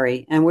women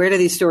carry. And where do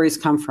these stories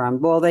come from?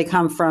 Well, they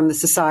come from the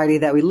society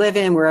that we live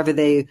in, wherever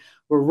they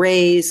were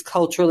raised,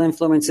 cultural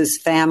influences,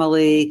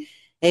 family,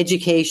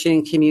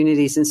 education,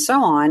 communities, and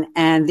so on.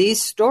 And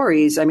these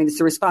stories, I mean, it's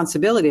the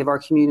responsibility of our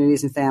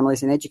communities and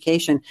families and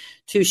education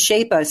to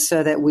shape us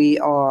so that we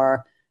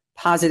are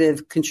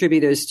positive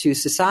contributors to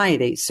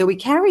society. So we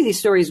carry these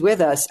stories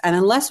with us. And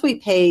unless we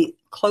pay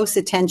close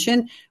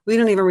attention, we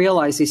don't even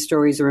realize these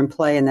stories are in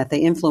play and that they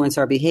influence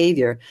our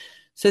behavior.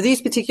 So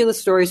these particular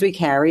stories we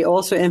carry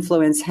also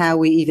influence how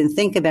we even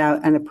think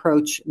about and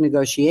approach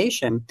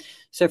negotiation.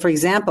 So, for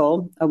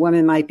example, a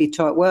woman might be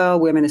taught, well,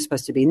 women are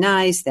supposed to be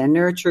nice, they're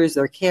nurturers,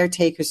 they're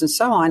caretakers, and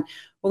so on.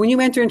 But when you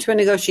enter into a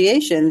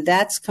negotiation,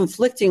 that's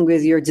conflicting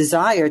with your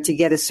desire to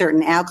get a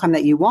certain outcome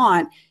that you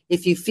want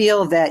if you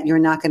feel that you're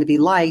not going to be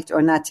liked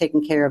or not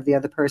taking care of the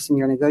other person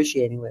you're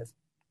negotiating with.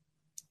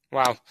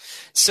 Wow.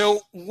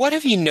 So what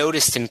have you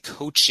noticed in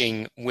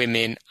coaching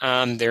women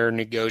on their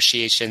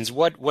negotiations?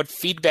 What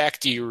feedback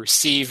do you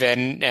receive?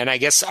 And I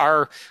guess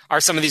are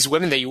some of these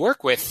women that you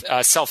work with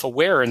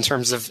self-aware in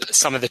terms of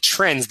some of the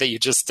trends that you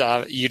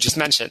just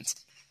mentioned?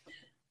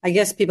 I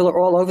guess people are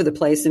all over the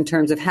place in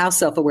terms of how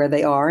self-aware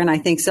they are. And I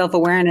think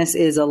self-awareness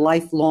is a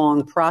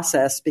lifelong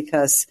process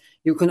because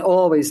you can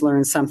always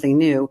learn something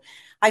new.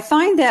 I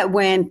find that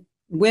when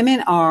women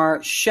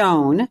are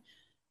shown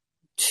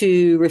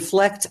to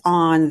reflect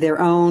on their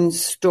own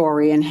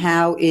story and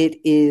how it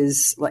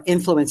is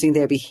influencing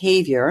their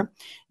behavior,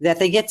 that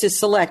they get to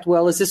select,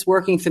 well, is this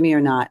working for me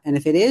or not? And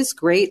if it is,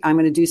 great, I'm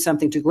going to do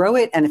something to grow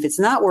it. And if it's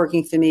not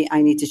working for me,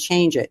 I need to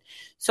change it.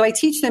 So I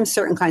teach them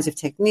certain kinds of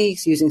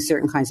techniques, using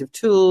certain kinds of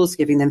tools,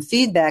 giving them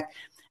feedback.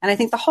 And I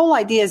think the whole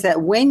idea is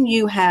that when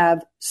you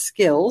have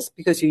skills,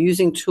 because you're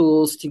using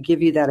tools to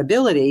give you that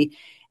ability,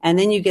 and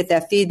then you get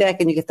that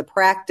feedback and you get the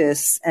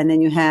practice and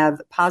then you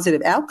have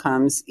positive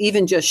outcomes,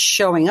 even just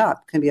showing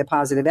up can be a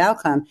positive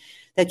outcome,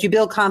 that you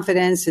build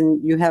confidence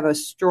and you have a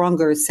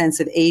stronger sense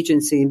of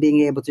agency in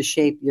being able to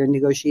shape your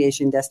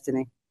negotiation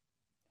destiny.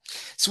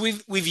 So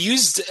we've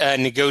used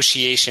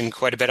negotiation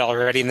quite a bit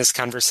already in this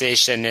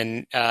conversation.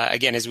 And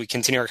again, as we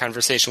continue our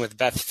conversation with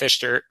Beth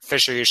Fisher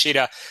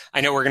Yoshida,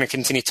 I know we're going to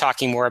continue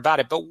talking more about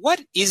it. But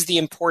what is the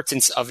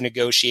importance of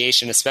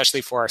negotiation,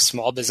 especially for our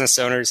small business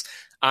owners,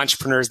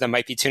 entrepreneurs that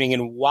might be tuning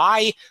in?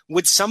 Why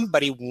would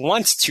somebody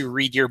want to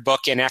read your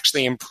book and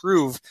actually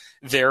improve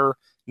their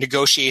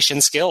negotiation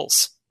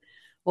skills?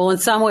 Well, in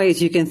some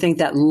ways, you can think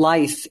that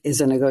life is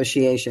a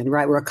negotiation,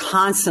 right? We're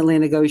constantly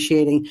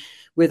negotiating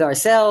with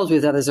ourselves,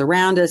 with others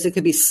around us. It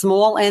could be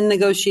small end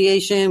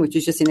negotiation, which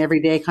is just an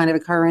everyday kind of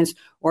occurrence,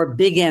 or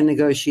big end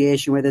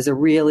negotiation where there's a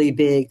really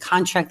big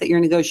contract that you're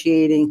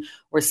negotiating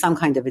or some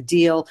kind of a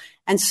deal.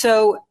 And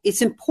so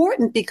it's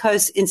important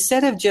because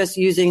instead of just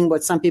using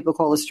what some people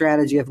call a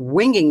strategy of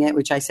winging it,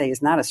 which I say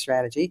is not a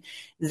strategy,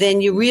 then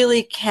you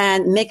really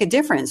can make a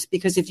difference.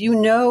 Because if you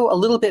know a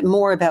little bit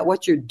more about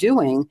what you're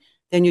doing,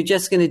 then you're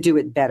just going to do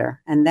it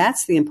better. And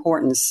that's the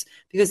importance,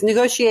 because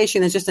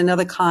negotiation is just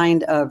another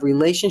kind of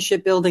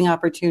relationship building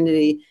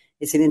opportunity.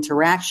 It's an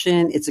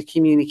interaction. It's a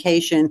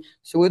communication.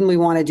 So wouldn't we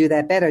want to do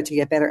that better to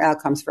get better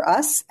outcomes for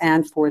us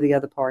and for the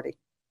other party?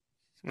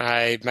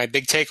 My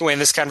big takeaway in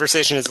this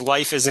conversation is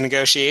life is a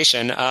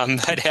negotiation.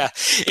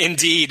 But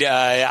indeed,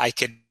 I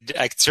could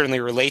certainly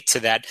relate to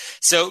that.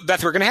 So,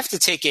 Beth, we're going to have to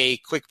take a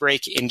quick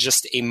break in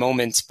just a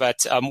moment.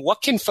 But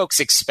what can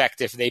folks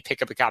expect if they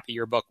pick up a copy of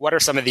your book? What are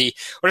some of the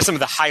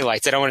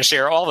highlights? I don't want to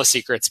share all the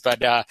secrets,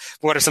 but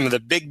what are some of the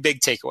big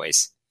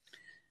takeaways?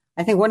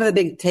 I think one of the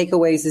big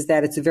takeaways is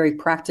that it's a very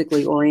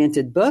practically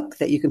oriented book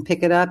that you can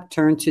pick it up,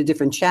 turn to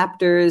different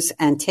chapters,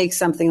 and take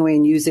something away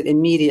and use it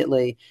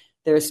immediately.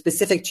 There are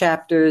specific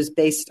chapters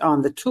based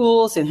on the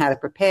tools and how to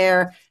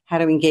prepare, how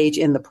to engage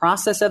in the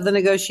process of the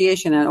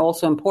negotiation, and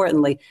also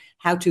importantly,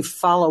 how to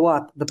follow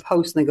up the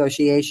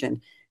post-negotiation.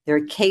 There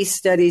are case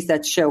studies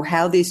that show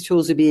how these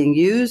tools are being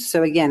used.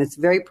 So again, it's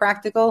very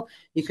practical.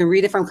 You can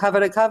read it from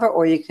cover to cover,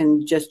 or you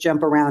can just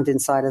jump around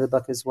inside of the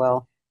book as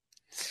well.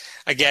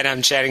 Again,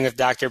 I'm chatting with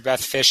Dr.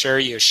 Beth Fisher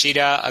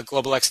Yoshida, a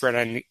global expert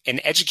and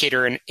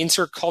educator in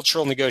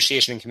intercultural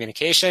negotiation and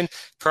communication,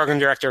 program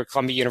director at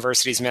Columbia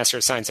University's Master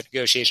of Science in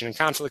Negotiation and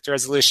Conflict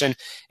Resolution,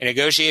 a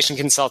negotiation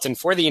consultant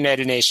for the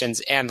United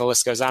Nations, and the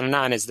list goes on and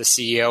on, as the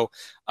CEO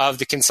of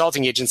the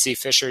consulting agency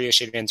Fisher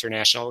Yoshida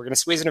International. We're going to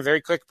squeeze in a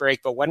very quick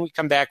break, but when we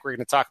come back, we're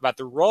going to talk about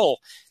the role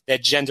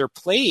that gender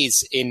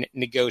plays in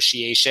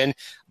negotiation.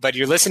 But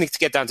you're listening to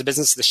Get Down to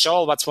Business, the show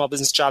all about small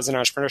business, jobs, and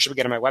entrepreneurship.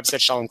 Again, on my website,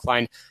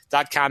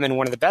 shalomklein.com. And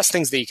one of the best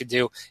things that you could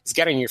do is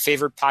get on your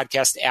favorite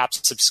podcast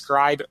apps,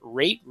 subscribe,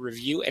 rate,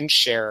 review, and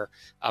share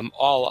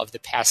all of the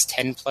past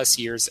 10 plus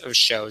years of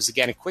shows.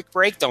 Again, a quick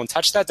break. Don't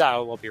touch that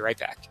dial. We'll be right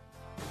back.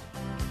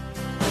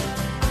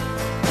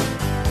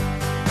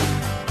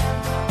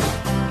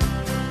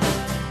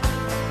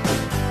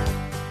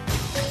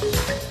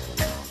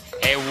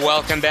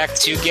 Welcome back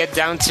to Get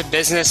Down to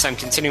Business. I'm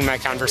continuing my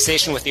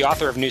conversation with the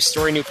author of New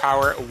Story, New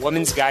Power, A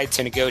Woman's Guide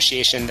to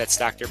Negotiation. That's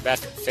Dr.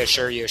 Beth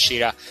Fisher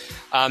Yoshida.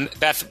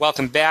 Beth,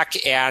 welcome back.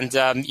 And,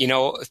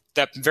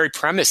 the very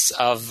premise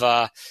of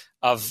the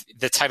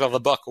title of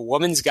the book, A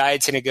Woman's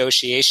Guide to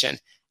Negotiation.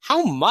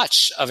 How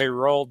much of a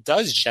role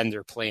does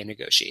gender play in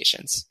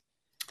negotiations?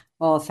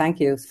 Well, thank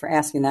you for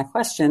asking that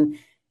question.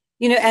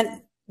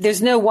 And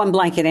there's no one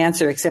blanket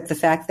answer except the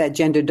fact that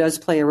gender does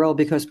play a role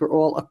because we're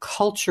all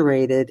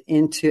acculturated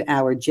into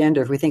our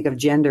gender. If we think of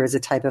gender as a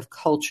type of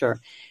culture,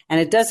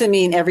 and it doesn't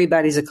mean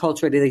everybody's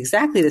acculturated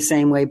exactly the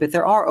same way, but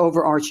there are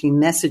overarching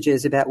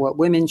messages about what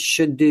women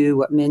should do,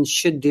 what men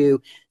should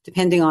do,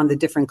 depending on the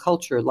different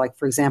culture. Like,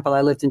 for example,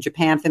 I lived in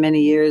Japan for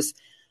many years.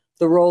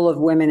 The role of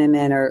women and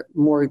men are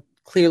more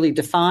clearly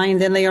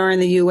defined than they are in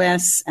the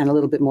U.S. and a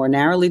little bit more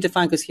narrowly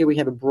defined because here we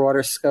have a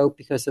broader scope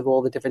because of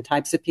all the different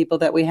types of people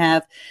that we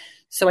have.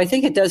 So I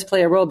think it does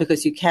play a role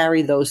because you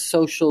carry those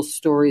social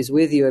stories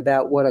with you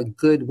about what a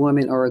good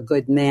woman or a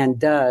good man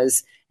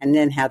does, and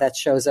then how that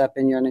shows up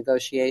in your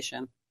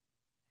negotiation.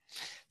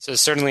 So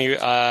certainly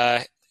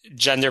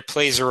gender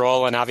plays a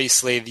role, and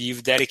obviously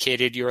you've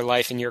dedicated your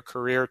life and your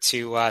career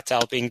to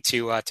helping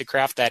to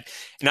craft that.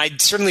 And I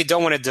certainly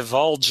don't want to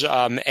divulge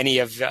any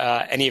of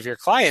your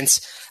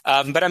clients,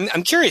 but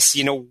I'm curious,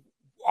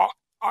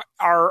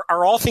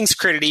 Are all things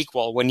created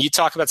equal? When you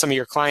talk about some of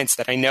your clients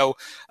that I know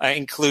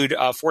include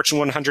Fortune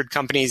 100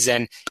 companies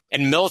and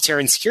military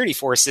and security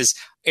forces,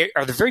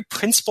 are the very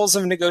principles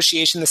of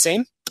negotiation the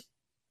same?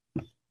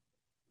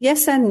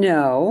 Yes and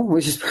no,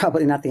 which is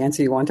probably not the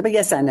answer you wanted, but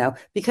yes and no.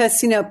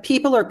 Because,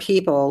 people are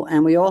people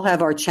and we all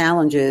have our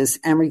challenges.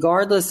 And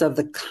regardless of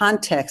the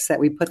context that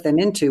we put them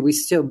into, we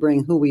still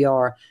bring who we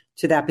are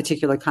to that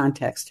particular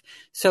context.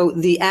 So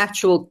the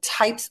actual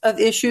types of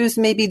issues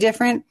may be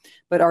different,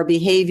 but our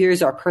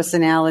behaviors, our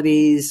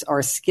personalities,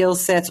 our skill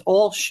sets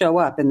all show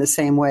up in the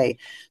same way.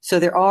 So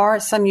there are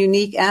some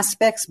unique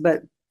aspects,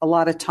 but a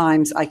lot of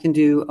times I can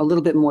do a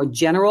little bit more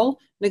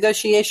general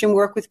negotiation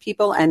work with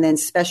people and then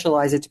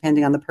specialize it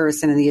depending on the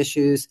person and the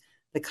issues,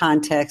 the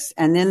context,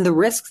 and then the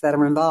risks that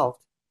are involved.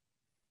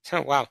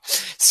 Oh, wow.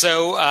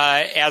 So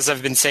as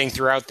I've been saying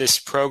throughout this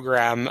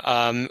program,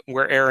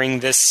 we're airing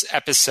this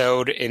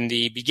episode in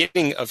the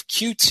beginning of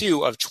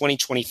Q2 of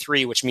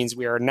 2023, which means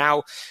we are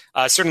now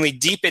certainly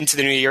deep into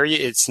the new year.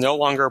 It's no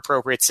longer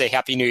appropriate to say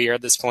Happy New Year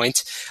at this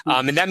point.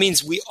 And that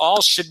means we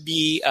all should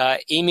be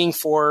aiming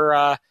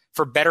for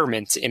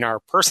betterment in our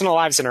personal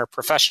lives and our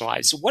professional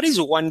lives. What is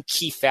one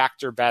key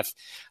factor, Beth,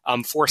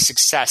 for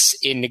success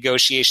in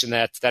negotiation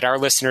that our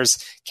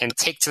listeners can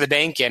take to the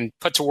bank and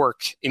put to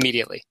work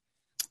immediately?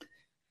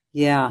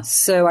 Yeah.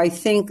 So I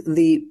think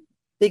the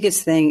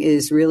biggest thing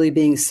is really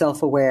being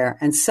self-aware,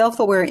 and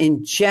self-aware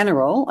in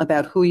general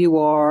about who you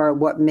are,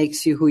 what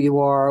makes you who you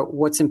are,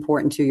 what's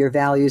important to your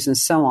values and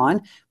so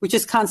on, which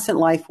is constant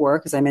life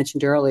work, as I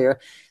mentioned earlier.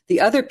 The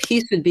other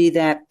piece would be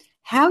that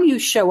how you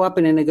show up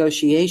in a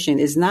negotiation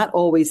is not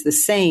always the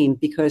same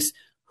because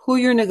who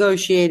you're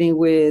negotiating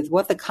with,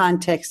 what the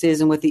context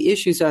is, and what the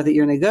issues are that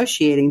you're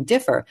negotiating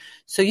differ.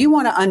 So you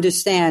want to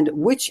understand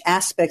which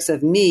aspects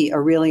of me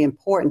are really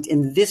important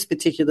in this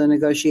particular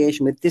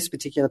negotiation with this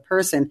particular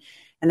person.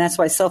 And that's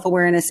why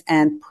self-awareness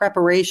and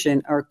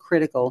preparation are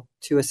critical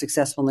to a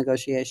successful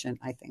negotiation,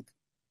 I think.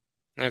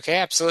 Okay,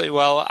 absolutely.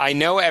 Well, I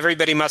know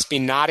everybody must be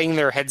nodding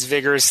their heads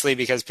vigorously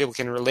because people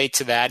can relate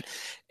to that.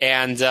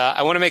 And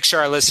I want to make sure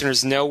our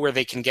listeners know where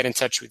they can get in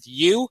touch with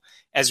you,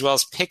 as well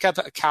as pick up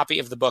a copy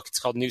of the book. It's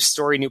called New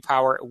Story, New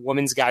Power, A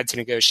Woman's Guide to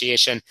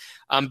Negotiation.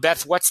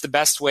 Beth, what's the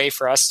best way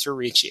for us to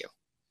reach you?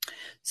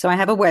 So I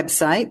have a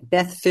website,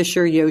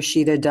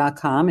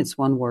 BethFisherYoshida.com. It's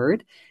one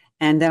word.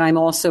 And then I'm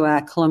also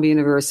at Columbia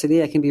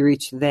University. I can be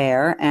reached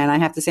there. And I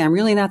have to say, I'm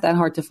really not that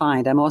hard to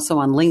find. I'm also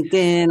on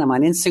LinkedIn. I'm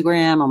on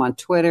Instagram. I'm on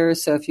Twitter.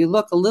 So if you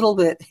look a little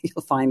bit,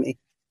 you'll find me.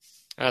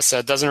 So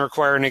it doesn't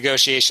require a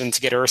negotiation to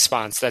get a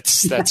response. That's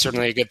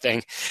certainly a good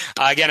thing.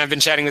 Again, I've been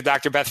chatting with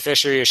Dr. Beth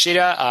Fisher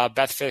Yoshida,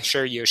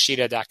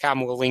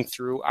 BethFisherYoshida.com. We'll link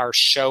through our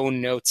show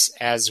notes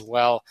as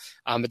well.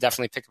 But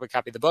definitely pick up a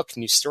copy of the book,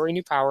 New Story,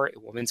 New Power, A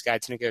Woman's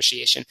Guide to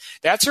Negotiation.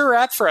 That's a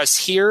wrap for us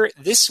here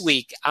this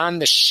week on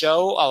the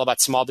show, all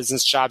about small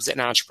business, jobs, and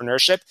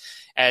entrepreneurship.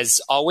 As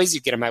always,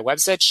 you get on my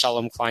website,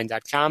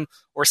 ShalomKlein.com,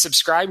 or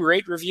subscribe,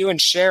 rate, review, and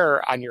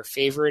share on your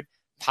favorite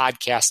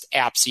podcast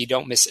app so you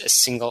don't miss a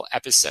single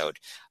episode.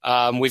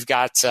 We've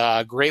got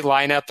a great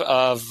lineup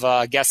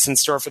of guests in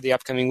store for the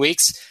upcoming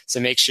weeks, so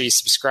make sure you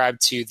subscribe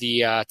to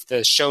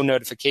the show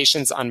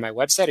notifications on my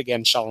website,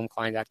 again,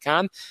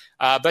 ShalomKlein.com.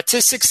 But to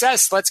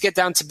success, let's get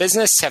down to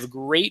business. Have a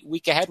great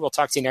week ahead. We'll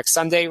talk to you next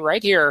Sunday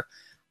right here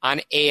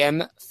on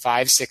AM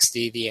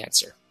 560, The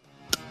Answer.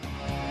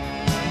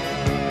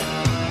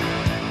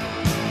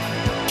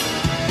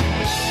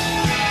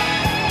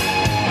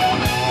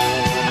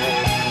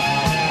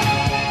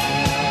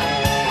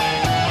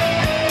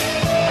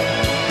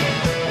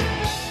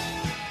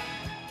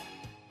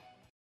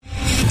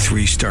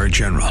 Three-star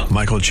General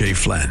Michael J.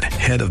 Flynn,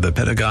 head of the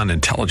Pentagon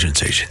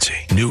Intelligence Agency,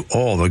 knew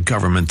all the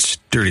government's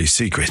dirty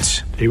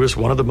secrets. He was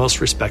one of the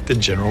most respected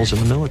generals in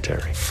the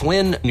military.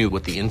 Flynn knew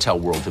what the intel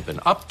world had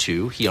been up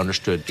to. He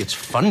understood its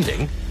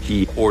funding.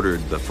 He ordered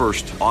the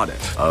first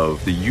audit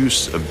of the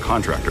use of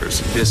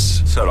contractors.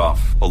 This set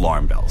off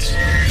alarm bells.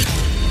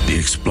 The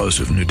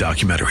explosive new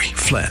documentary,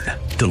 Flynn,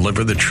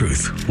 Deliver the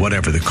Truth,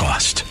 Whatever the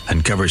Cost,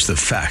 uncovers the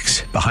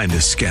facts behind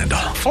this scandal.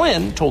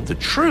 Flynn told the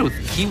truth.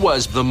 He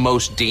was the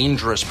most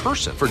dangerous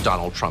person for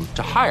Donald Trump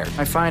to hire.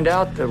 I find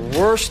out the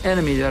worst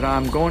enemy that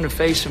I'm going to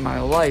face in my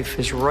life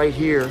is right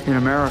here in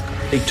America.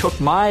 They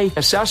took my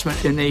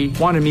assessment and they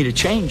wanted me to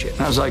change it.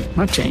 And I was like, I'm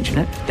not changing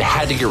it. They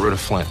had to get rid of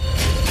Flynn.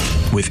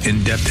 With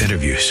in-depth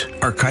interviews,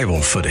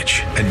 archival footage,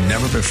 and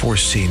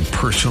never-before-seen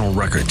personal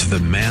records of the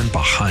man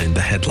behind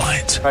the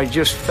headlines. I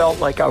just felt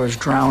like I was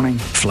drowning.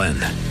 Flynn,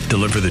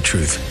 Deliver the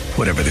Truth,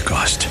 Whatever the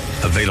Cost.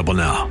 Available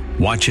now.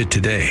 Watch it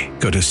today.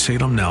 Go to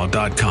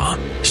salemnow.com.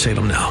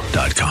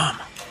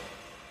 salemnow.com.